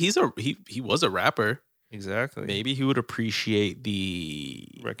 he was a rapper. Exactly. Maybe he would appreciate the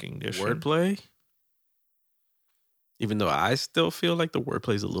recognition, wordplay. Even though I still feel like the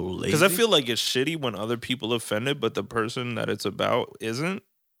wordplay is a little lazy. Because I feel like it's shitty when other people offended, but the person that it's about isn't.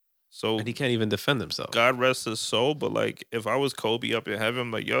 So and he can't even defend himself. God rest his soul. But like, if I was Kobe up in heaven,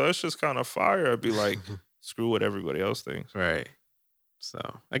 I'm like, yo, that's just kind of fire. I'd be like, screw what everybody else thinks. Right. So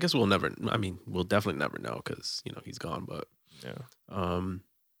I guess we'll definitely never know because, he's gone. But yeah.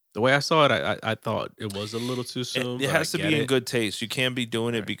 The way I saw it, I thought it was a little too soon. It has to be in good taste. You can't be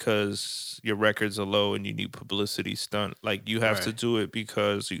doing it because your records are low and you need publicity stunt. Like, you have to do it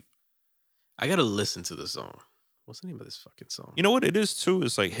because I got to listen to the song. What's the name of this fucking song? You know what it is, too?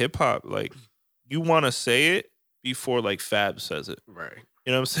 It's like hip-hop. Like, you want to say it before, like, Fab says it. Right.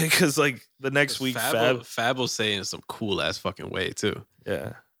 You know what I'm saying? Because, like, the next week, Fab will say it in some cool-ass fucking way, too.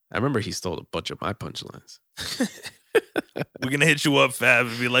 Yeah. I remember he stole a bunch of my punchlines. We're gonna hit you up, Fab,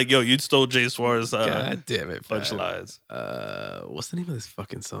 and be like, "Yo, you stole Jay Suarez." God damn it, punchlines. What's the name of this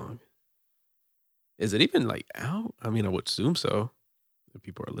fucking song? Is it even like out? I mean, I would assume so. If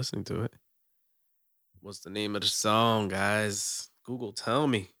people are listening to it. What's the name of the song, guys? Google, tell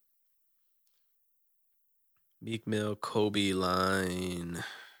me. Meek Mill, Kobe line.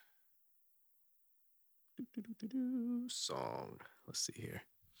 Song. Let's see here.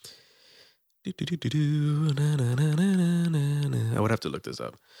 I would have to look this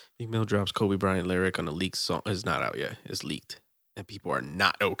up. Meek Mill drops Kobe Bryant lyric on a leaked song. It's not out yet. It's leaked. And people are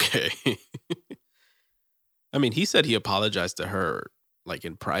not okay. I mean, he said he apologized to her, like,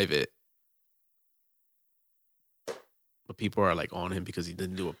 in private. But people are, like, on him because he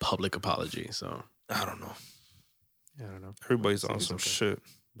didn't do a public apology. So, I don't know. Yeah, I don't know. Everybody's on some shit.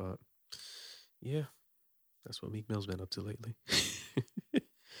 But, yeah. That's what Meek Mill's been up to lately.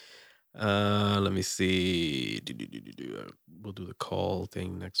 Let me see. We'll do the call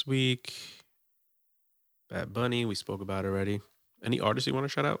thing next week. Bad Bunny, we spoke about already. Any artists you want to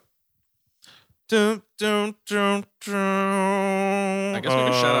shout out? I guess we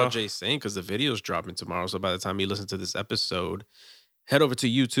can shout out Jay Saint because the video's dropping tomorrow. So by the time you listen to this episode, head over to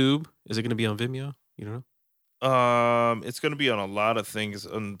YouTube. Is it going to be on Vimeo? You don't know? It's going to be on a lot of things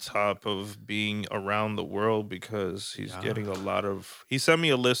on top of being around the world because he's getting a lot of. He sent me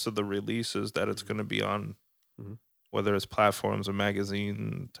a list of the releases that it's going to be on, whether it's platforms or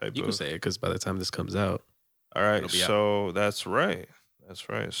magazine type. You can say it because by the time this comes out, all right. So out. That's right. That's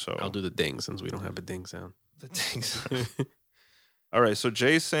right. So I'll do the ding since we don't have a ding sound. The ding sound. All right. So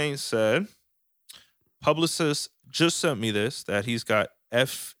Jay Saint said, publicist just sent me this that he's got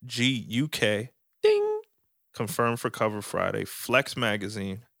FGUK. Ding. Confirmed for Cover Friday, Flex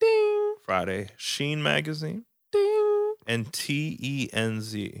Magazine, Ding. Friday, Sheen Magazine, Ding. And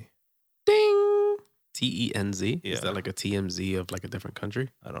TENZ. Ding. TENZ? Yeah. Is that like a TMZ of like a different country?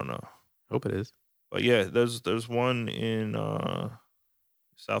 I don't know. Hope it is. But yeah, there's one in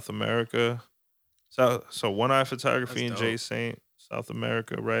South America. So One Eye Photography and Jay Saint, South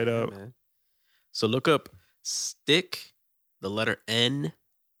America, right up. Man. So look up Stick, the letter N,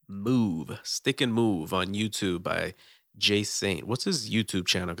 Move, Stick and Move on YouTube by Jay Saint. What's his YouTube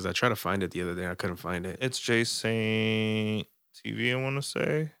channel? Because I tried to find it the other day. I couldn't find it. It's Jay Saint TV, I want to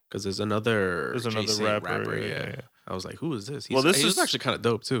say. Because there's another rapper. Yeah. I was like, who is this? This is actually kind of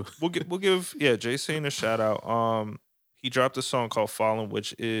dope too. We'll give Jay Saint a shout out. He dropped a song called Fallen,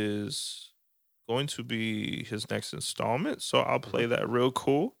 which is going to be his next installment. So I'll play that real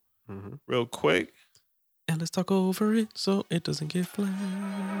quick. And let's talk over it so it doesn't get flat.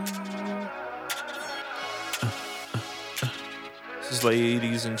 This is,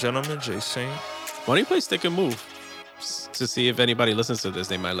 ladies and gentlemen, Jay Saint. Why don't you play Stick and Move? To see if anybody listens to this,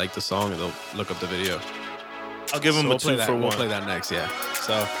 they might like the song and they'll look up the video. I'll give them a 2 for 1. We'll play that next, yeah.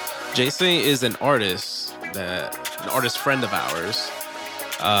 So Jay Saint is an artist friend of ours.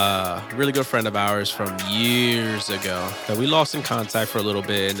 Really good friend of ours from years ago that we lost in contact for a little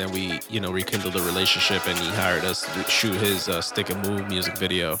bit, and then we, rekindled the relationship, and he hired us to shoot his Stick and Move music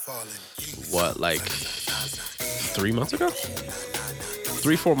video. Like 3 months ago?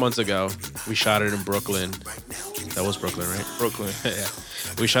 3-4 months ago, we shot it in Brooklyn. That was Brooklyn, right? Brooklyn. Yeah.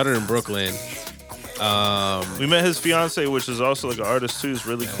 We shot it in Brooklyn. We met his fiance, which is also like an artist too. He's a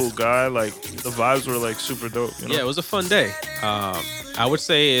really cool guy. Like the vibes were like super dope. You know? Yeah, it was a fun day. I would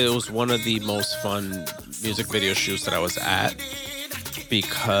say it was one of the most fun music video shoots that I was at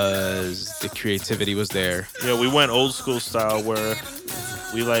because the creativity was there. Yeah, we went old school style where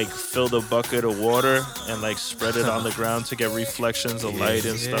we like filled a bucket of water and like spread it on the ground to get reflections of light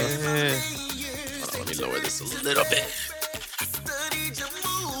and stuff. Hold on, let me lower this a little bit.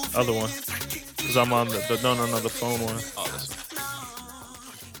 Other one. Because I'm on the phone one. Oh, this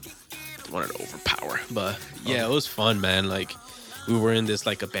one. Wanted to overpower. But yeah, it was fun, man. Like we were in this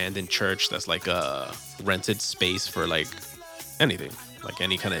like abandoned church that's like a rented space for like anything. Like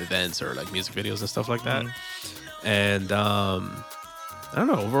any kind of events or like music videos and stuff like that. And I don't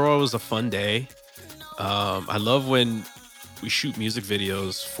know, overall it was a fun day. I love when we shoot music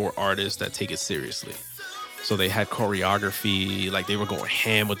videos for artists that take it seriously. So they had choreography, like they were going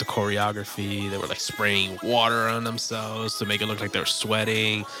ham with the choreography. They were like spraying water on themselves to make it look like they're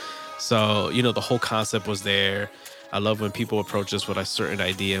sweating. So, the whole concept was there. I love when people approach us with a certain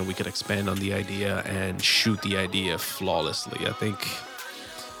idea and we could expand on the idea and shoot the idea flawlessly. I think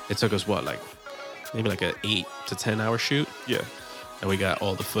it took us maybe like an 8 to 10 hour shoot. Yeah. And we got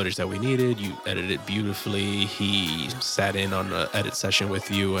all the footage that we needed. You edited it beautifully. He sat in on the edit session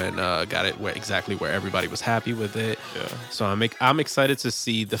with you and got it exactly where everybody was happy with it. Yeah. So I'm excited to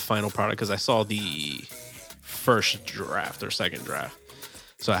see the final product because I saw the first draft or second draft.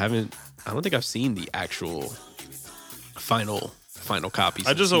 So I don't think I've seen the actual final copies.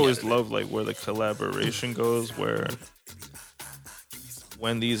 I just always love like where the collaboration goes, where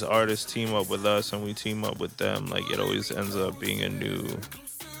when these artists team up with us and we team up with them, like it always ends up being a new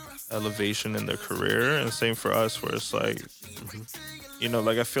elevation in their career. And same for us, where it's like,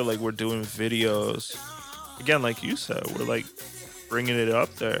 like I feel like we're doing videos again, like you said, we're like bringing it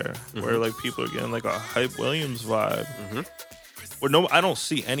up there, where like people are getting like a Hype Williams vibe. Where I don't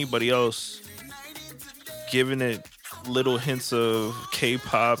see anybody else giving it little hints of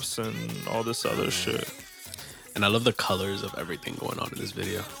K-pops and all this other shit. And I love the colors of everything going on in this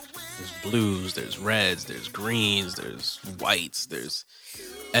video. There's blues, there's reds, there's greens, there's whites, there's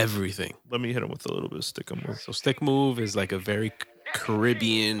everything. Let me hit him with a little bit of Stick and Move. So Stick Move is like a very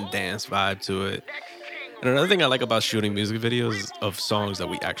Caribbean dance vibe to it. And another thing I like about shooting music videos of songs that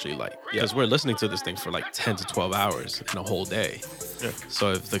we actually like, because we're listening to this thing for like 10 to 12 hours in a whole day. Yeah.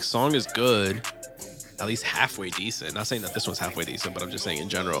 So if the song is good, at least halfway decent, not saying that this one's halfway decent, but I'm just saying in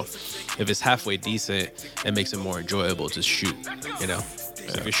general, if it's halfway decent, it makes it more enjoyable to shoot, you know?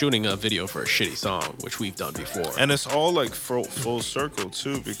 So if you're shooting a video for a shitty song, which we've done before. And it's all like full circle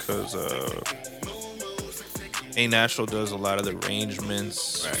too, because A Natural does a lot of the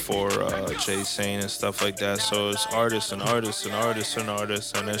arrangements for Jay Saint and stuff like that. So it's artists and artists and artists and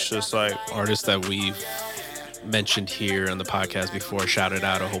artists, and it's just like artists that we've mentioned here on the podcast before, shouted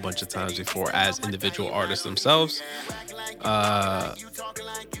out a whole bunch of times before as individual artists themselves,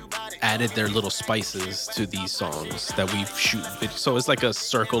 added their little spices to these songs that we shoot. So it's like a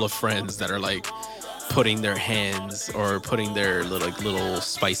circle of friends that are like putting their hands or putting their little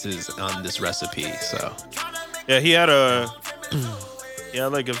spices on this recipe. So yeah, he had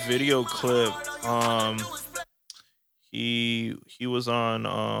like a video clip. He was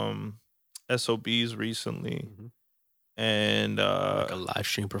on SOBs recently, and like a live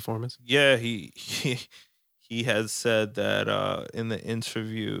stream performance. Yeah, he had said that in the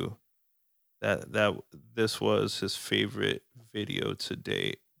interview that this was his favorite video to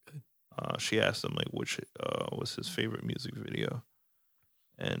date. She asked him like which was his favorite music video,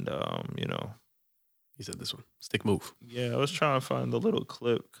 and you know, he said this one, Stick Move. Yeah, I was trying to find the little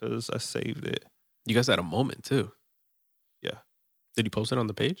clip because I saved it. You guys had a moment too. Yeah. Did you post it on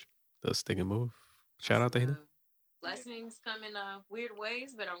the page? The Stick and Move. Shout out to him. Blessings come in weird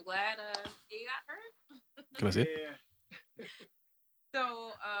ways, but I'm glad he got hurt. Can I see it? Yeah.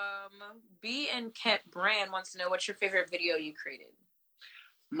 So, B and Ket Brand wants to know what's your favorite video you created?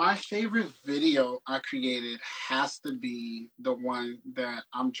 My favorite video I created has to be the one that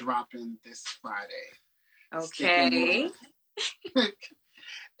I'm dropping this Friday. Okay.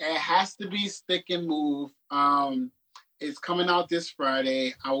 It has to be Stick and Move. It's coming out this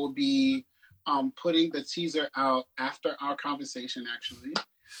Friday. I will be putting the teaser out after our conversation, actually.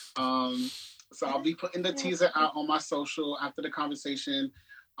 So I'll be putting the teaser out on my social after the conversation.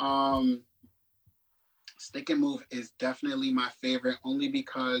 Stick and Move is definitely my favorite, only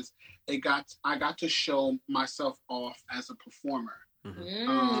because I got to show myself off as a performer.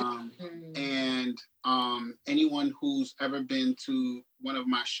 And anyone who's ever been to one of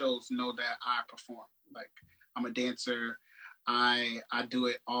my shows know that I perform. Like, I'm a dancer. I do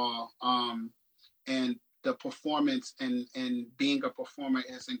it all. And the performance and being a performer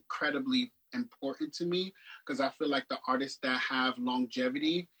is incredibly important to me, because I feel like the artists that have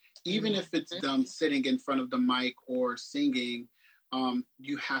longevity, even if it's them sitting in front of the mic or singing,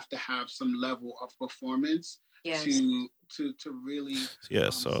 you have to have some level of performance to really. Yeah,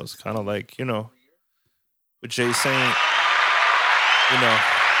 so it's kind of like, you know, with Jay Saint, you know,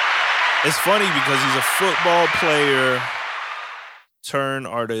 it's funny because he's a football player turned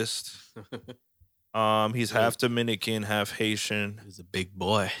artist. He's half Dominican, half Haitian. He's a big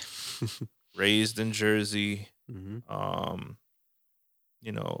boy. Raised in Jersey.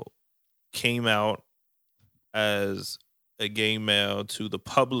 You know, came out as a gay male to the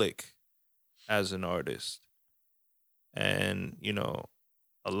public as an artist. And, you know,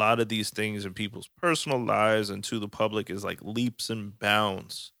 a lot of these things in people's personal lives and to the public is like leaps and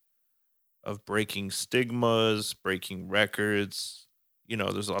bounds of breaking stigmas, breaking records. You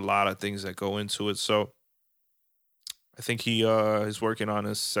know, there's a lot of things that go into it. So I think he is working on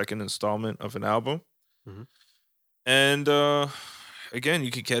his second installment of an album. And again,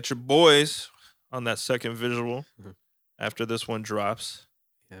 you can catch your boys on that second visual after this one drops.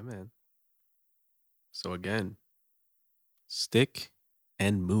 Yeah, man. So again, Stick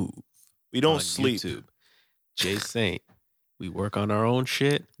and Move. We don't sleep. YouTube. Jay Saint. We work on our own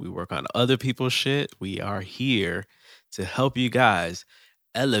shit. We work on other people's shit. We are here to help you guys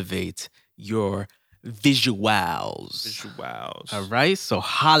elevate your visuals. All right? So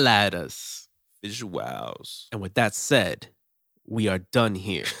holla at us. Visuals. And with that said, we are done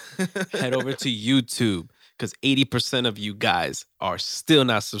here. Head over to YouTube, because 80% of you guys are still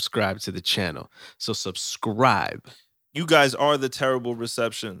not subscribed to the channel. So subscribe. You guys are the terrible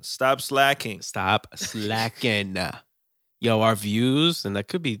reception. Stop slacking. Stop slacking. Yo, our views, and that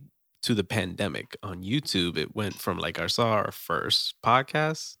could be to the pandemic on YouTube, it went from like I saw our first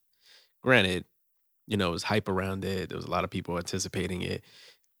podcast. Granted, it was hype around it. There was a lot of people anticipating it.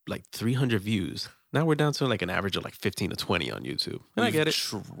 Like 300 views. Now we're down to like an average of like 15 to 20 on YouTube. And I get it.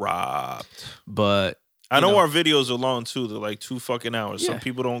 Dropped. But I know our videos are long too. They're like 2 fucking hours. Yeah. Some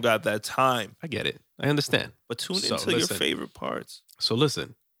people don't got that time. I get it. I understand. But tune into your favorite parts. So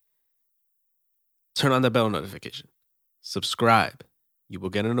listen. Turn on the bell notification. Subscribe. You will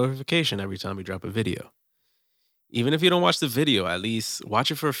get a notification every time we drop a video. Even if you don't watch the video, at least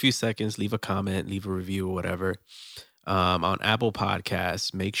watch it for a few seconds, leave a comment, leave a review or whatever. On Apple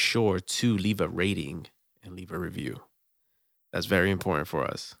Podcasts, make sure to leave a rating and leave a review. That's very important for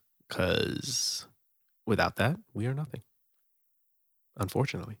us because without that, we are nothing,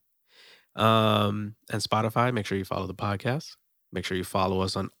 unfortunately. And Spotify, make sure you follow the podcast. Make sure you follow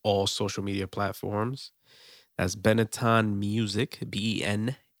us on all social media platforms. That's Benetton Music,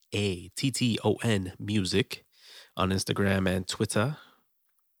 BENATTON Music on Instagram and Twitter.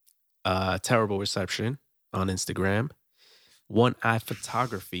 Terrible Reception on Instagram. One Eye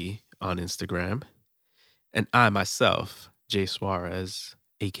Photography on Instagram. And I myself, Jay Suarez,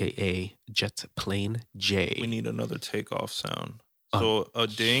 aka Jet Plane J. We need another takeoff sound. So a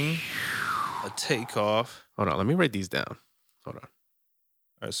ding, a takeoff. Hold on, let me write these down. Hold on. All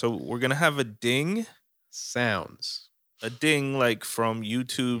right, so we're gonna have a ding. Sounds. A ding like from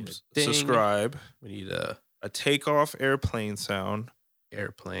YouTube's subscribe. We need a takeoff airplane sound.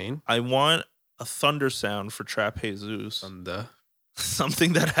 Airplane. I want a thunder sound for Trap Jesus. Thunder.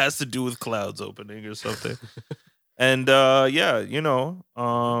 Something that has to do with clouds opening or something. And we're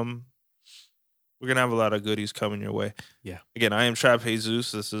gonna have a lot of goodies coming your way. Yeah. Again, I am Trap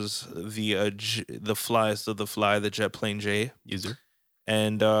Jesus. This is the flyest of the fly, the Jet Plane J. User.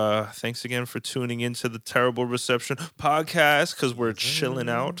 And thanks again for tuning into the Terrible Reception podcast because we're chilling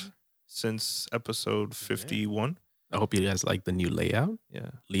out since episode 51. I hope you guys like the new layout.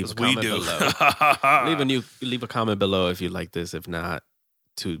 Yeah, leave a comment below. leave a comment below if you like this. If not,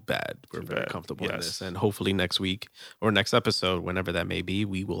 too bad. We're very comfortable in this. And hopefully next week or next episode, whenever that may be,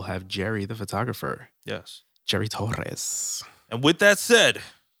 we will have Jerry the photographer. Yes, Jerry Torres. And with that said,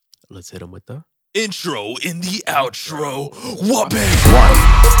 let's hit him with the intro in the outro. Whooping. All right.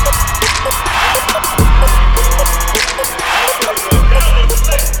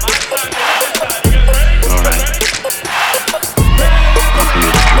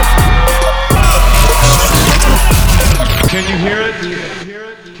 Can you hear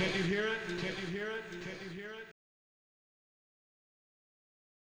it?